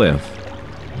off a cliff.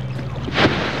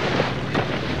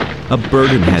 A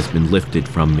burden has been lifted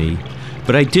from me,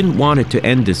 but I didn't want it to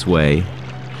end this way.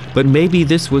 But maybe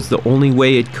this was the only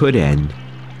way it could end,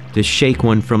 to shake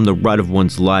one from the rut of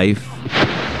one's life.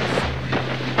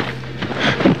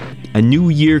 A new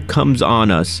year comes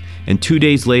on us, and 2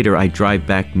 days later I drive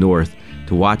back north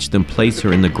to watch them place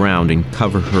her in the ground and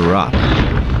cover her up.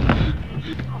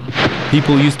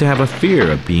 People used to have a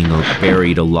fear of being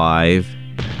buried alive.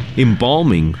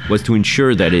 Embalming was to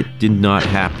ensure that it did not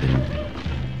happen.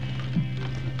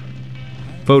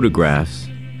 Photographs,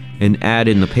 an ad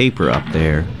in the paper up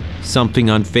there, something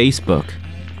on Facebook.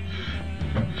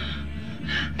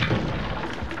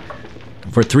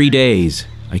 For 3 days,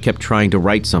 I kept trying to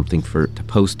write something to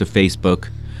post to Facebook.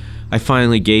 I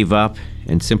finally gave up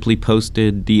and simply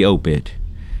posted the obit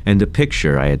and the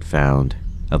picture I had found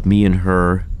of me and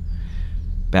her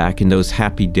back in those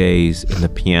happy days in the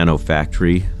piano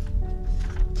factory.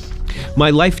 My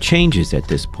life changes at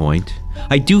this point.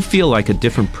 I do feel like a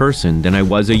different person than I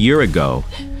was a year ago.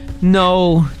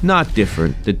 No, not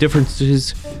different. The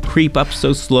differences creep up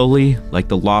so slowly, like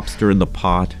the lobster in the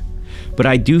pot. But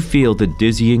I do feel the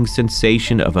dizzying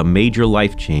sensation of a major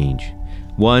life change.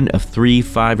 One of 3,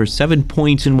 5, or 7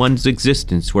 points in one's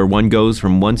existence where one goes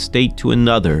from one state to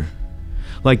another.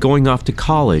 Like going off to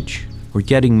college or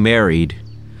getting married.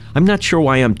 I'm not sure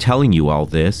why I'm telling you all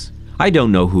this. I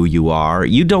don't know who you are.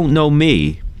 You don't know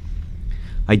me.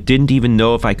 I didn't even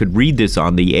know if I could read this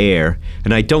on the air,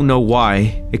 and I don't know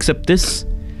why, except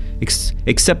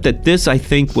that this, I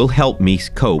think, will help me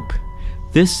cope.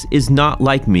 This is not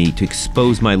like me to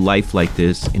expose my life like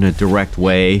this in a direct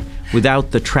way,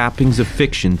 without the trappings of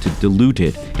fiction to dilute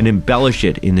it and embellish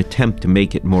it in an attempt to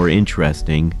make it more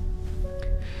interesting.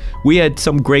 We had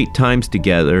some great times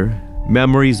together,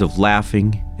 memories of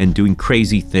laughing and doing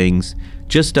crazy things,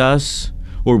 just us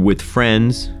or with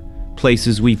friends,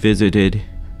 places we visited,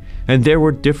 and there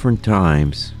were different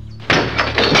times.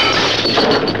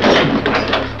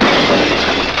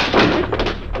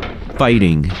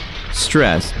 Fighting,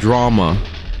 stress, drama.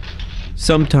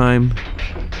 Sometimes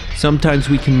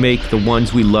we can make the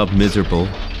ones we love miserable.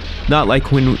 Not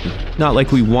like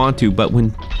we want to, but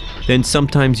then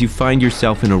sometimes you find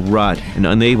yourself in a rut and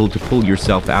unable to pull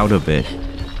yourself out of it.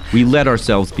 We let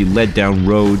ourselves be led down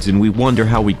roads and we wonder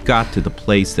how we got to the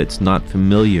place that's not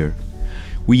familiar.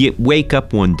 We wake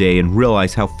up one day and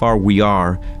realize how far we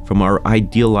are from our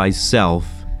idealized self.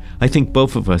 I think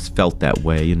both of us felt that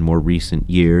way in more recent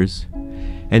years.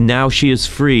 And now she is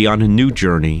free on a new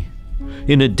journey.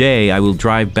 In a day, I will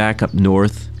drive back up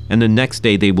north, and the next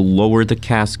day they will lower the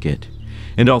casket.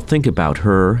 And I'll think about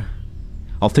her.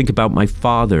 I'll think about my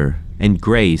father, and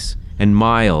Grace, and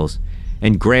Miles,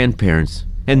 and grandparents,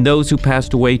 and those who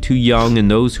passed away too young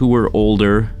and those who were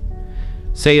older.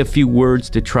 Say a few words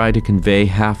to try to convey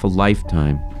half a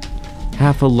lifetime.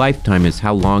 Half a lifetime is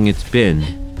how long it's been.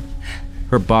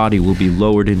 Her body will be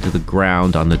lowered into the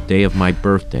ground on the day of my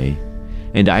birthday,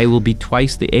 and I will be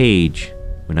twice the age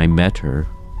when I met her.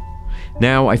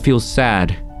 Now I feel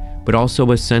sad, but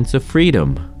also a sense of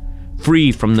freedom.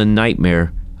 Free from the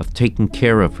nightmare of taking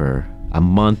care of her, a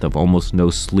month of almost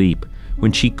no sleep,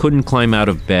 when she couldn't climb out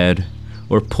of bed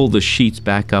or pull the sheets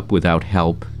back up without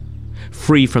help.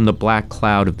 Free from the black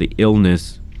cloud of the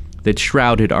illness that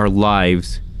shrouded our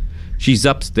lives. She's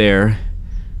up there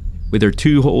with her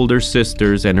two older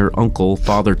sisters and her uncle,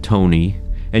 Father Tony,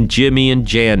 and Jimmy and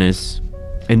Janice,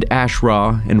 and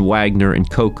Ashra and Wagner and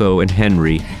Coco and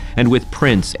Henry, and with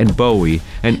Prince and Bowie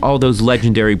and all those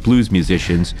legendary blues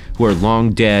musicians who are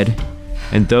long dead,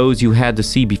 and those you had to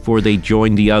see before they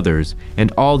joined the others,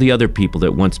 and all the other people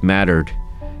that once mattered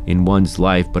in one's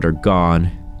life but are gone.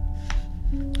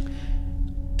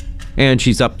 And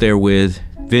she's up there with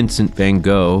Vincent van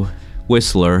Gogh,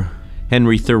 Whistler,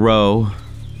 Henry Thoreau.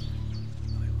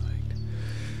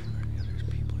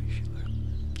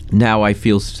 Now I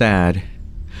feel sad,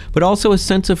 but also a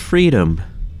sense of freedom.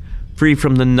 Free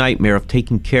from the nightmare of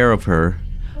taking care of her.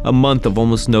 A month of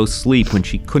almost no sleep when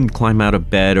she couldn't climb out of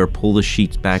bed or pull the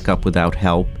sheets back up without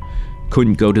help.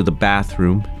 Couldn't go to the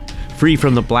bathroom. Free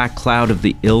from the black cloud of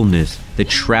the illness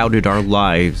that shrouded our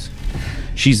lives.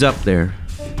 She's up there.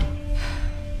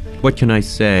 What can I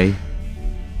say?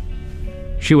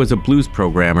 She was a blues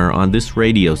programmer on this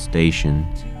radio station.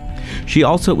 She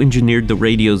also engineered the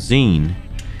radio zine.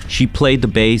 She played the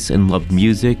bass and loved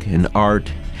music and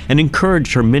art and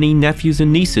encouraged her many nephews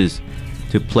and nieces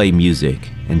to play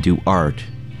music and do art.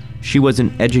 She was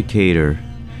an educator.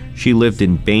 She lived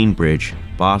in Bainbridge,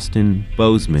 Boston,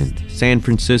 Bozeman, San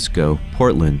Francisco,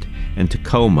 Portland, and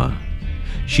Tacoma.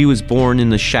 She was born in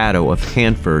the shadow of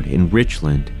Hanford in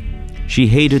Richland. She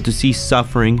hated to see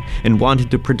suffering and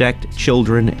wanted to protect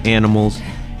children, animals,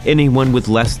 anyone with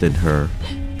less than her.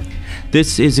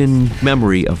 This is in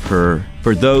memory of her,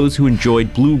 for those who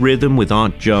enjoyed Blue Rhythm with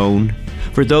Aunt Joan,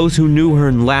 for those who knew her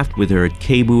and laughed with her at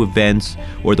KBOO events,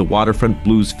 or the Waterfront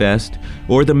Blues Fest,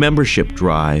 or the membership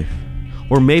drive.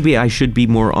 Or maybe I should be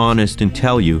more honest and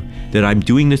tell you that I'm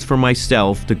doing this for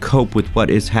myself to cope with what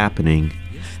is happening.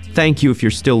 Thank you if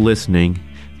you're still listening.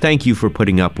 Thank you for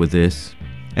putting up with this.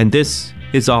 And this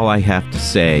is all I have to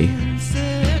say.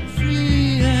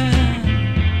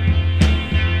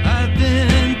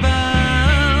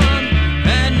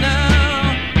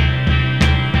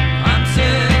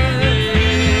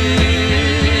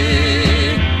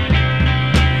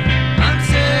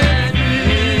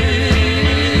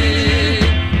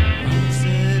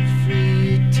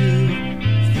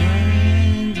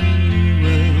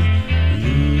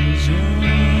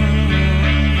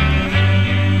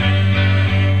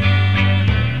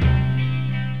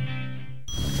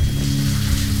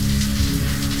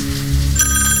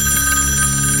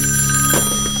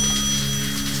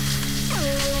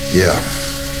 Yeah.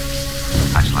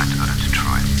 I'd just like to go to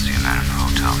Detroit and see a man in the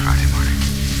hotel Friday morning.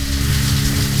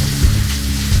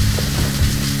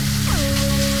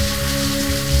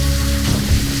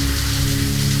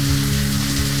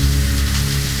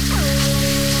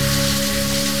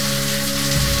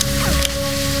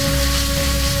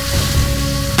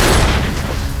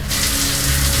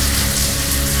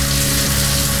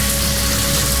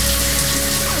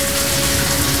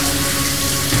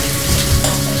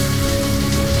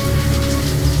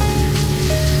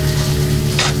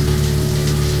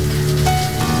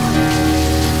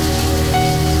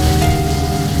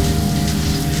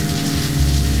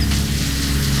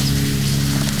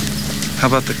 How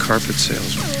about the carpet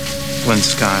salesman, Glenn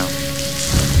Skyle?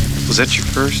 Was that your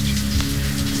first?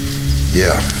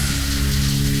 Yeah.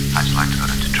 I'd just like to go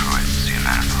to Detroit and see a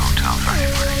man at the hotel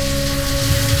Friday morning.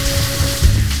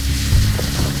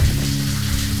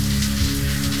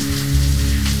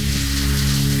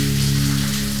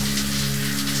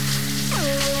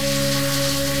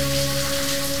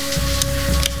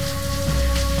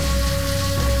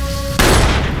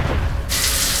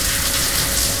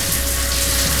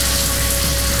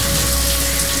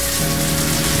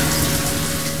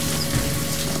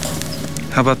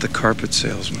 How about the carpet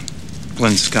salesman,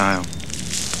 Glenn Skyle?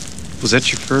 Was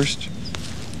that your first?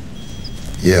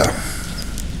 Yeah.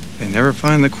 They never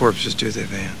find the corpses, do they,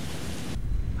 Van?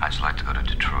 I'd just like to go to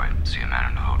Detroit and see a man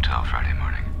at the hotel Friday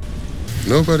morning.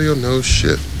 Nobody will know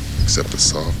shit except the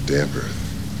soft, damp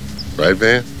earth. Right,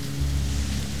 Van?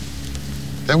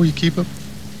 That where you keep them?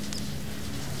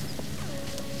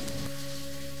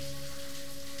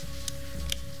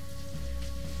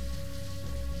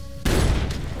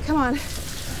 Come on.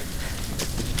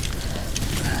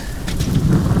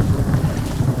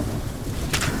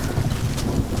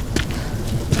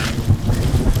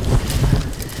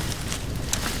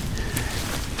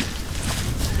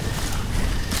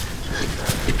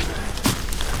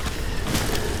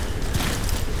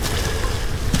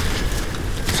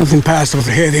 Something passed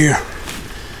overhead here.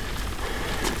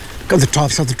 Got the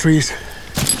tops of the trees.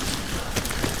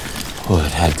 Well,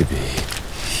 it had to be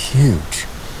huge.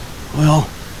 Well,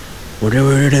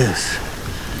 whatever it is,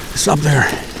 it's up there. I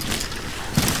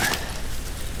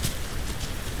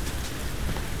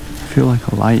feel like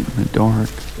a light in the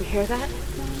dark. You hear that?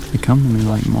 They come to me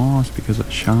like moths because I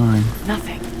shine.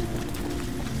 Nothing.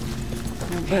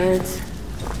 No birds.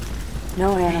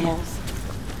 No animals.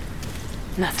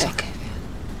 Nothing. It's okay.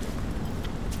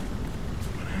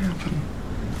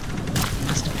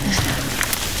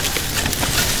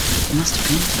 Must have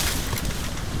been.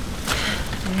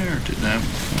 Where did that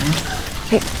before?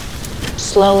 Hey,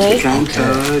 slowly.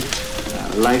 Encountered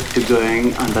light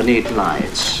going underneath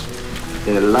lights.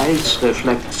 The lights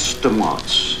reflect the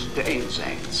moths, the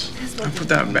insects. I put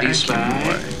that vacuum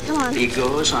away. Come on. He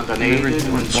goes underneath it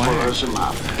and swallows them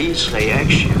up. His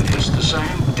reaction is the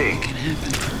same thing,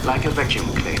 like a vacuum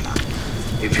cleaner.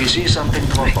 If he sees something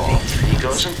drop off, he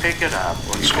goes and pick it up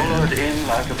and swallow it in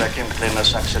like a vacuum cleaner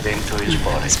sucks it into his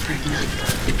body.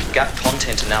 Gut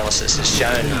content analysis has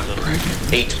shown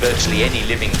that eat virtually any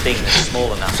living thing that's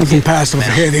small enough. Something passed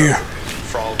overhead here.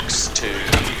 Frogs to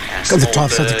Got the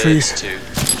tops of the trees. to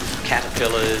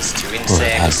caterpillars to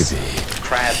insects,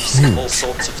 crabs, all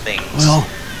sorts of things. Well,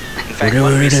 in fact, whatever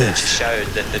one it researcher is, showed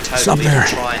that the it's total up even there.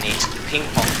 try and eat ping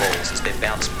pong balls as they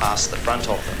bounce past the front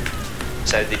of them.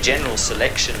 So the general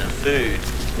selection of food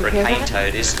for a hear cane that?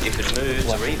 toad is if it moves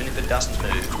or even if it doesn't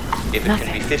move. If it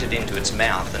can be fitted into its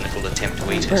mouth, then it will attempt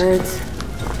to eat it. Birds.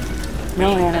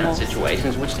 No animals.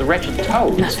 Situations in which the wretched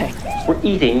toads Nothing. were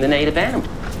eating the native animal.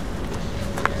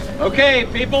 Okay,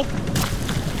 people.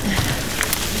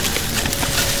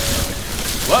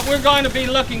 What we're going to be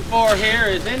looking for here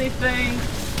is anything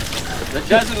that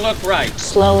doesn't look right.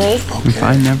 Slowly. If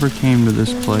I never came to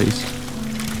this place,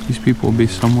 these people would be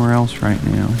somewhere else right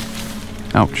now.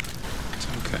 Ouch. It's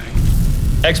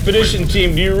okay. Expedition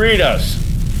team, do you read us?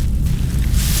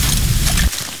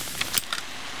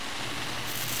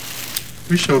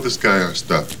 We show this guy our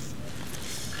stuff.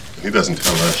 And he doesn't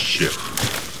tell us shit.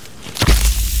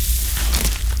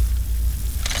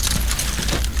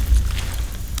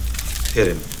 Hit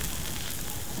him.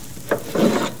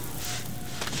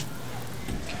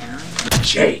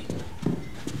 Jay.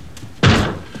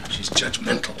 She's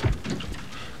judgmental.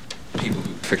 People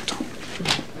who picked on.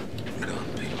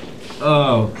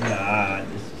 Oh, God.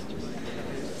 This is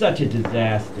just such a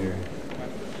disaster.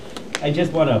 I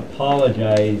just want to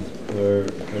apologize for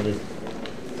this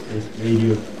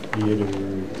radio theater.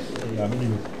 I mean, it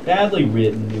was badly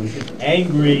written. It was just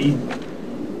angry.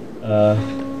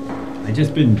 I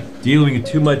just been dealing with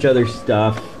too much other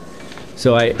stuff,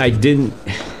 so I didn't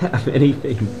have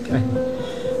anything.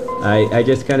 I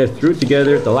just kind of threw it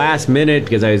together at the last minute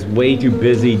because I was way too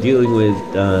busy dealing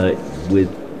with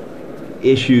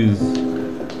issues,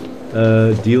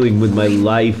 dealing with my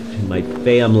life and my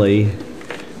family.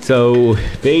 So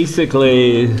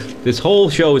basically, this whole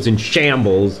show is in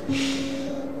shambles.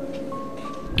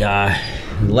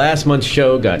 Last month's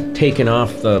show got taken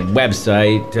off the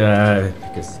website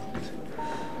because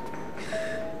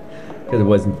it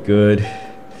wasn't good.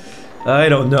 I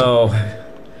don't know.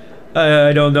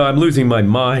 I don't know. I'm losing my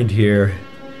mind here.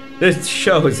 This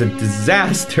show is a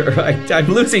disaster. I'm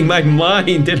losing my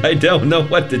mind and I don't know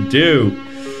what to do.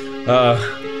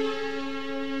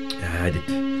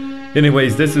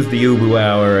 Anyways, this is the Ubu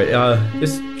Hour.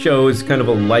 This show is kind of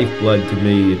a lifeblood to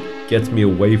me. It gets me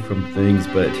away from things,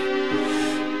 but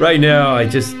right now,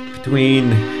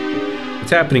 between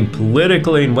what's happening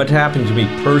politically and what happened to me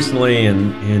personally,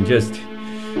 and just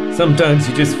sometimes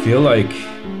you just feel like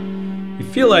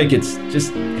it's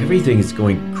just everything is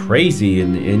going crazy,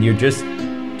 and you're just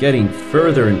getting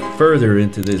further and further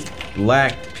into this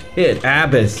black pit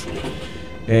abyss.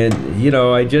 And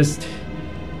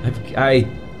I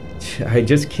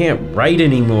just can't write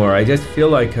anymore. I just feel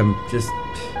like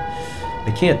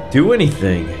I can't do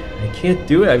anything. I can't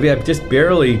do it. I'm just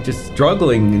barely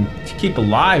struggling to keep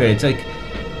alive. And it's like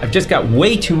I've just got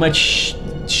way too much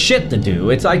shit to do.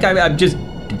 It's like I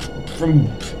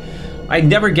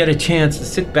never get a chance to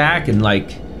sit back and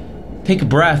take a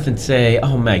breath and say,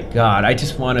 oh my God, I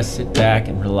just want to sit back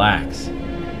and relax.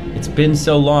 It's been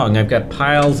so long. I've got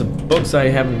piles of books I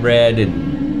haven't read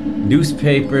and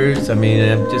newspapers. I mean,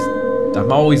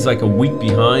 I'm always like a week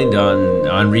behind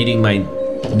on reading my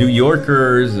New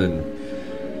Yorkers, and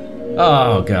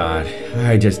oh God,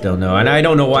 I just don't know. And I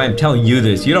don't know why I'm telling you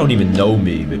this. You don't even know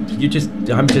me, but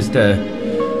I'm just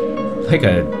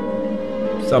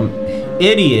some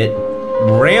idiot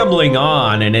rambling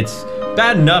on, and it's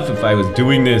bad enough if I was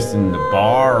doing this in the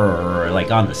bar or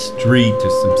on the street to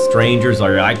some strangers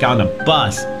or on a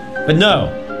bus. But no,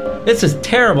 this is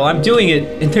terrible. I'm doing it,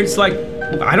 and there's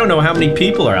I don't know how many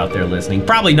people are out there listening.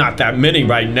 Probably not that many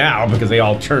right now because they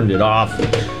all turned it off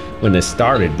when this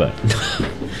started, but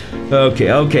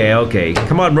okay.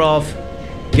 Come on, Rolf.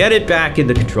 Get it back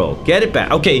into control. Get it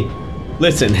back. Okay,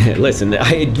 listen.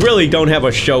 I really don't have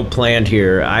a show planned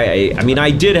here. I mean, I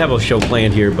did have a show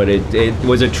planned here, but it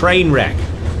was a train wreck.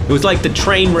 It was like the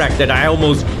train wreck that I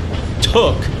almost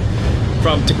took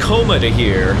from Tacoma to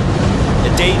here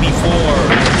the day before.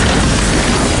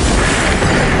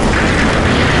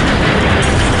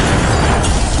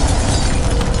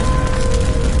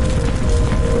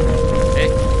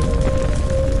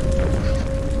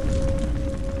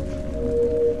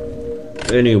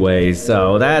 Anyway,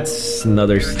 so that's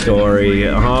another story.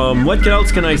 What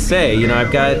else can I say? I've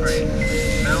got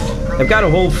a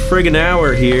whole friggin'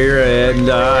 hour here, and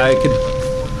I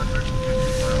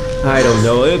don't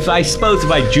know. I suppose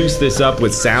if I juice this up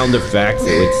with sound effects,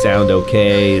 it would sound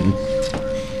okay. And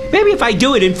maybe if I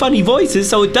do it in funny voices,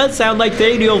 so it does sound like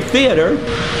radio theater.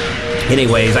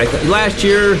 Anyways, last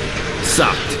year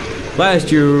sucked. Last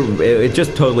year, it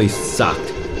just totally sucked.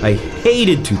 I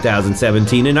hated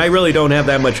 2017, and I really don't have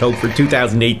that much hope for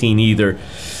 2018 either.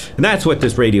 And that's what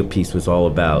this radio piece was all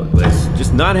about, was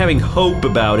just not having hope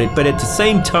about it, but at the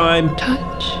same time,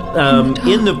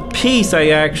 in the piece, I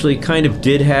actually kind of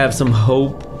did have some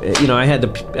hope. I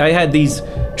had these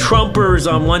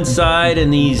Trumpers on one side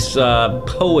and these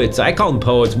poets. I call them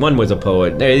poets. One was a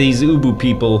poet. They're these Ubu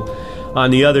people on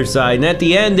the other side. And at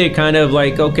the end, they're kind of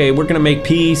like, okay, we're going to make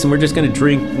peace, and we're just going to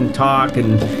drink and talk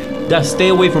and stay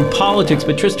away from politics,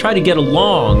 but just try to get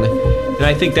along. And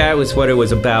I think that was what it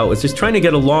was about, was just trying to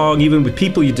get along even with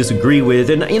people you disagree with.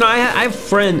 And I have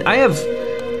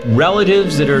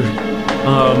relatives that are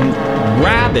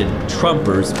rabid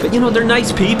Trumpers, but they're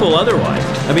nice people otherwise.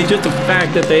 I mean, just the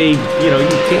fact that they,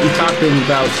 you talk to them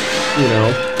about,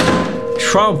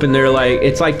 Trump, and they're like,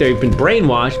 it's like they've been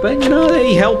brainwashed, but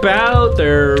they help out.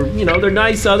 They're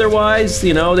nice otherwise.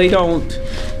 They don't.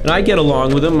 And I get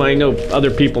along with them. I know other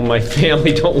people in my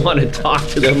family don't want to talk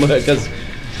to them because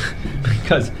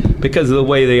of the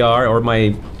way they are, or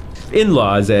my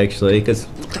in-laws actually, because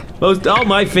all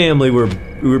my family were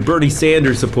Bernie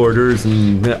Sanders supporters,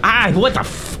 and what the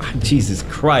Jesus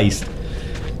Christ.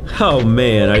 Oh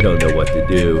man, I don't know what to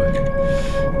do.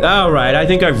 All right, I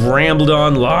think I've rambled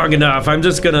on long enough. I'm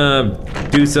just gonna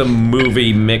do some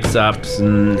movie mix-ups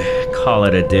and call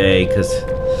it a day, because,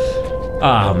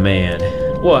 oh man,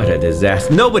 what a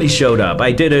disaster. Nobody showed up.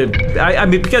 I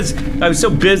mean, because I was so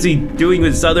busy doing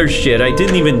this other shit, I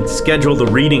didn't even schedule the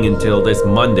reading until this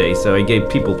Monday, so I gave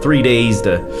people 3 days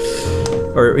to,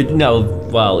 3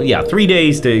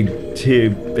 days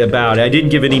to about it. I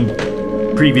didn't give any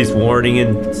previous warning,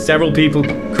 and several people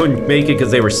couldn't make it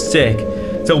because they were sick.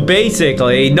 So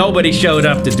basically, nobody showed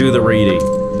up to do the reading.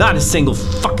 Not a single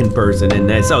fucking person in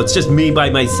there. So it's just me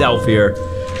by myself here,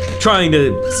 trying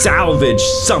to salvage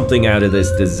something out of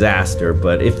this disaster.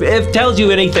 But if it tells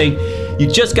you anything, you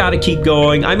just gotta keep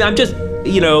going. I'm just,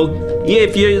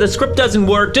 if the script doesn't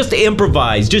work, just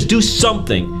improvise. Just do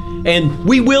something. And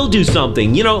we will do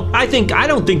something. I think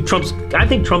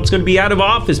Trump's gonna be out of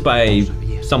office by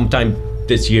sometime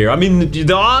this year. I mean,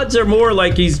 the odds are more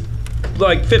like he's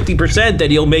like 50%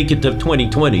 that he'll make it to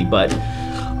 2020, but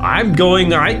I'm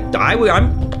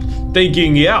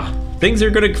thinking, yeah, things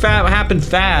are gonna happen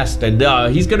fast, and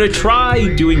he's gonna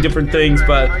try doing different things,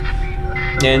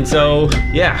 and so,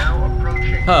 yeah.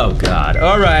 Oh God,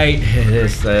 all right,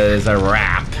 this is a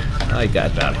wrap. I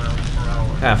got about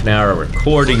half an hour of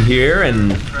recording here,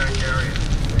 and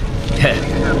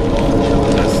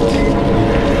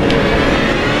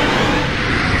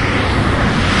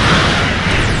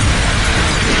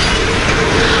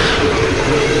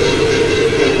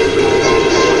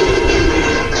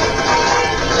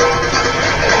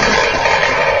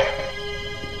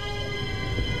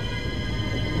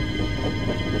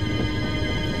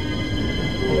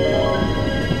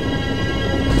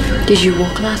Did you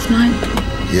walk last night?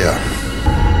 Yeah.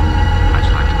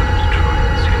 I'd like to go to Detroit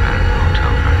and see American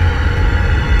Hotel Friday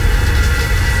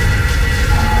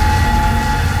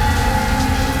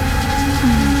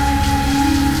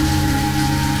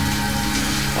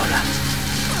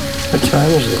What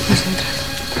time is it?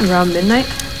 Around midnight?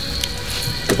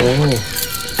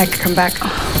 Oh. I could come back.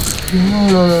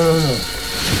 No.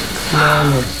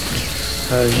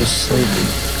 I was just sleeping.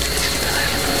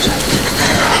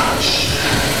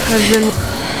 Husband,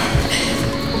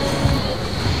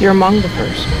 you're among the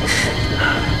first.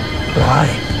 Why?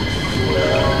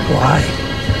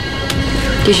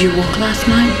 Did you walk last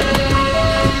night?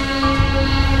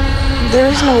 There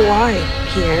is no why,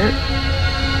 Pierre.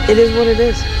 It is what it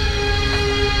is.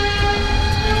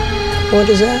 What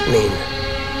does that mean?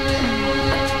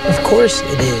 Of course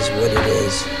it is what it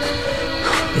is.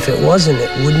 If it wasn't, it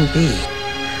wouldn't be.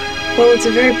 Well, it's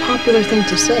a very popular thing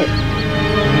to say.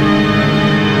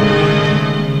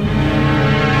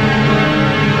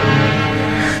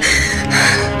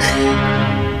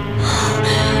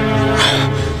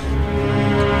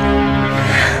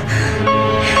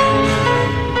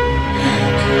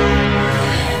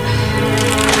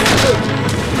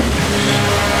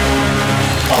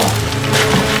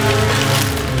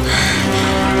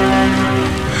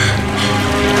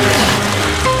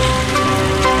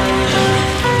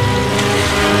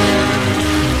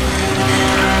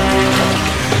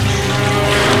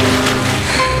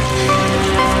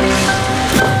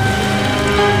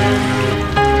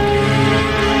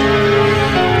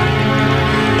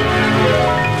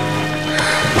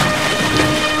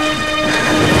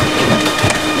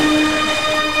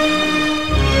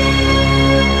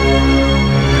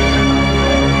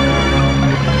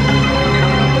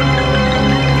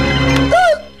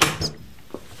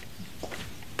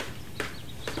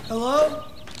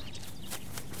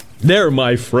 There,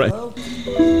 my friend.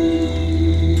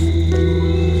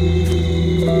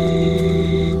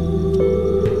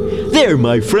 There,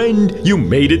 my friend, you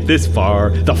made it this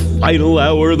far. The final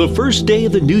hour of the first day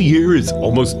of the new year is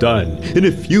almost done. In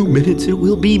a few minutes, it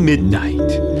will be midnight.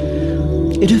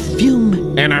 In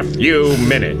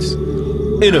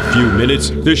a few minutes,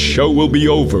 this show will be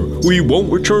over. We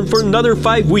won't return for another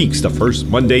 5 weeks, the first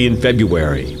Monday in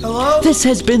February. Hello? This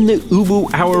has been the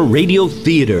Ubu Hour Radio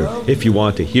Theater. If you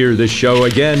want to hear this show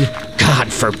again,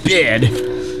 God forbid,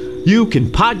 you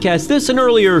can podcast this and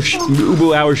earlier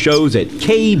Ubu Hour shows at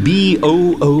kboo.fm.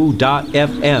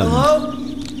 Hello?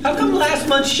 How come last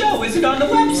month's show isn't on the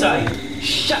website?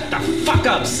 Shut the fuck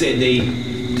up, Sydney.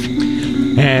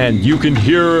 And you can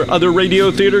hear other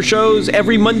radio theater shows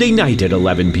every Monday night at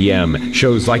 11 p.m.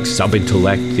 Shows like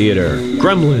Sub-Intellect Theater,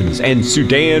 Gremlins, and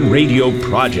Sudan Radio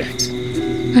Project.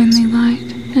 Only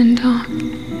light and dark.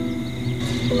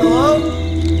 Hello?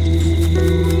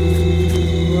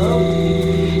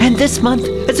 And this month,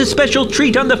 as a special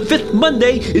treat on the 5th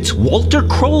Monday, it's Walter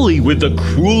Crowley with the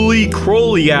Cruelly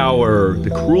Crowley Hour. The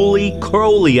Cruelly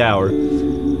Crowley Hour.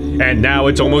 And now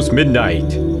it's almost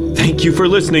midnight. Thank you for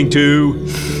listening to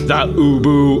the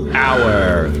Ubu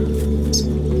Hour.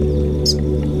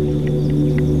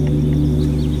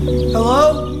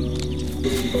 Hello?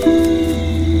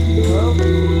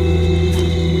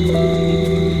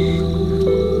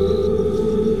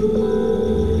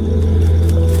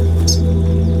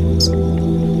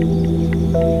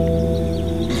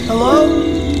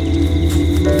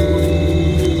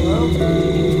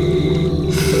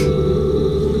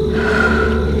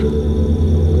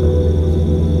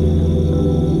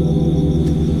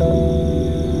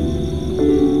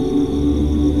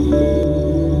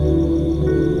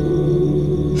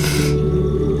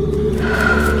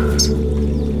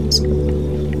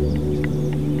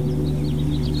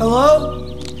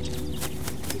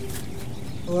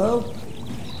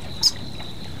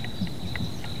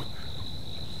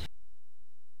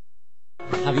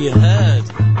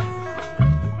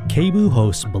 KBOO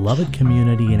hosts beloved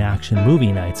community in action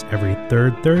movie nights every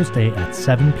third Thursday at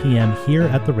 7 p.m. here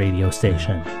at the radio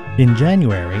station. In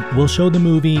January, we'll show the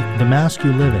movie The Mask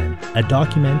You Live In, a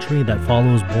documentary that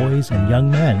follows boys and young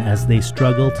men as they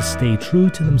struggle to stay true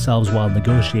to themselves while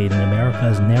negotiating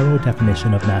America's narrow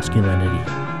definition of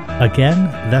masculinity. Again,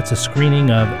 that's a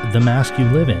screening of The Mask You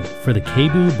Live In for the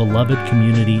KBOO Beloved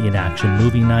Community in Action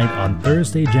Movie Night on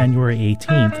Thursday, January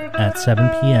 18th at 7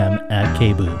 p.m. at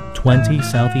KBOO, 20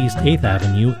 Southeast 8th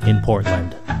Avenue in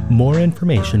Portland. More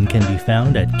information can be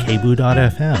found at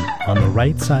kboo.fm on the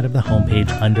right side of the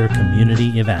homepage under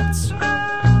Community Events.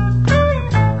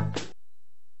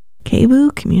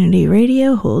 KBOO Community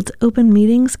Radio holds open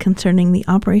meetings concerning the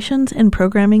operations and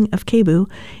programming of KBOO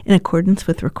in accordance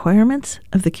with requirements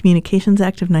of the Communications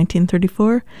Act of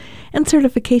 1934 and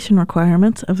certification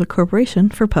requirements of the Corporation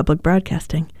for Public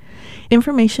Broadcasting.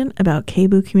 Information about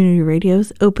KBOO Community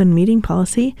Radio's open meeting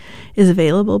policy is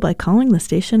available by calling the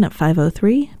station at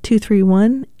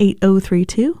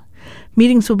 503-231-8032.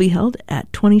 Meetings will be held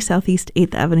at 20 Southeast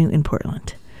 8th Avenue in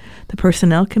Portland. The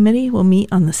Personnel Committee will meet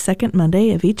on the second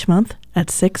Monday of each month at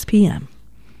 6 p.m.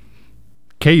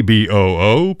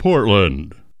 KBOO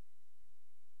Portland.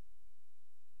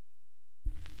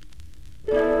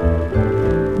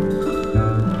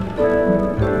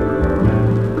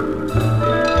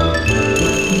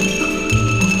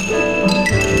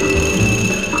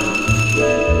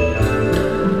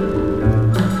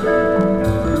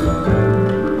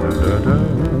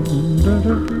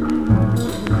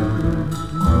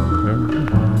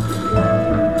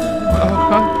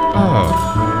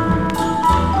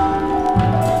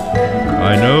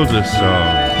 I know this song.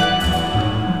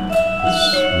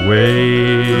 It's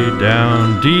way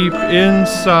down deep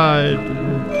inside,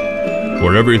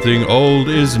 where everything old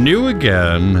is new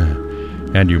again,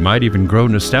 and you might even grow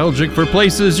nostalgic for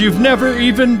places you've never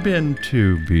even been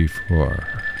to before.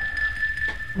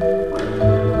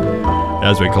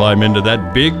 As we climb into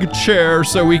that big chair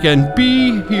so we can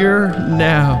be here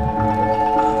now.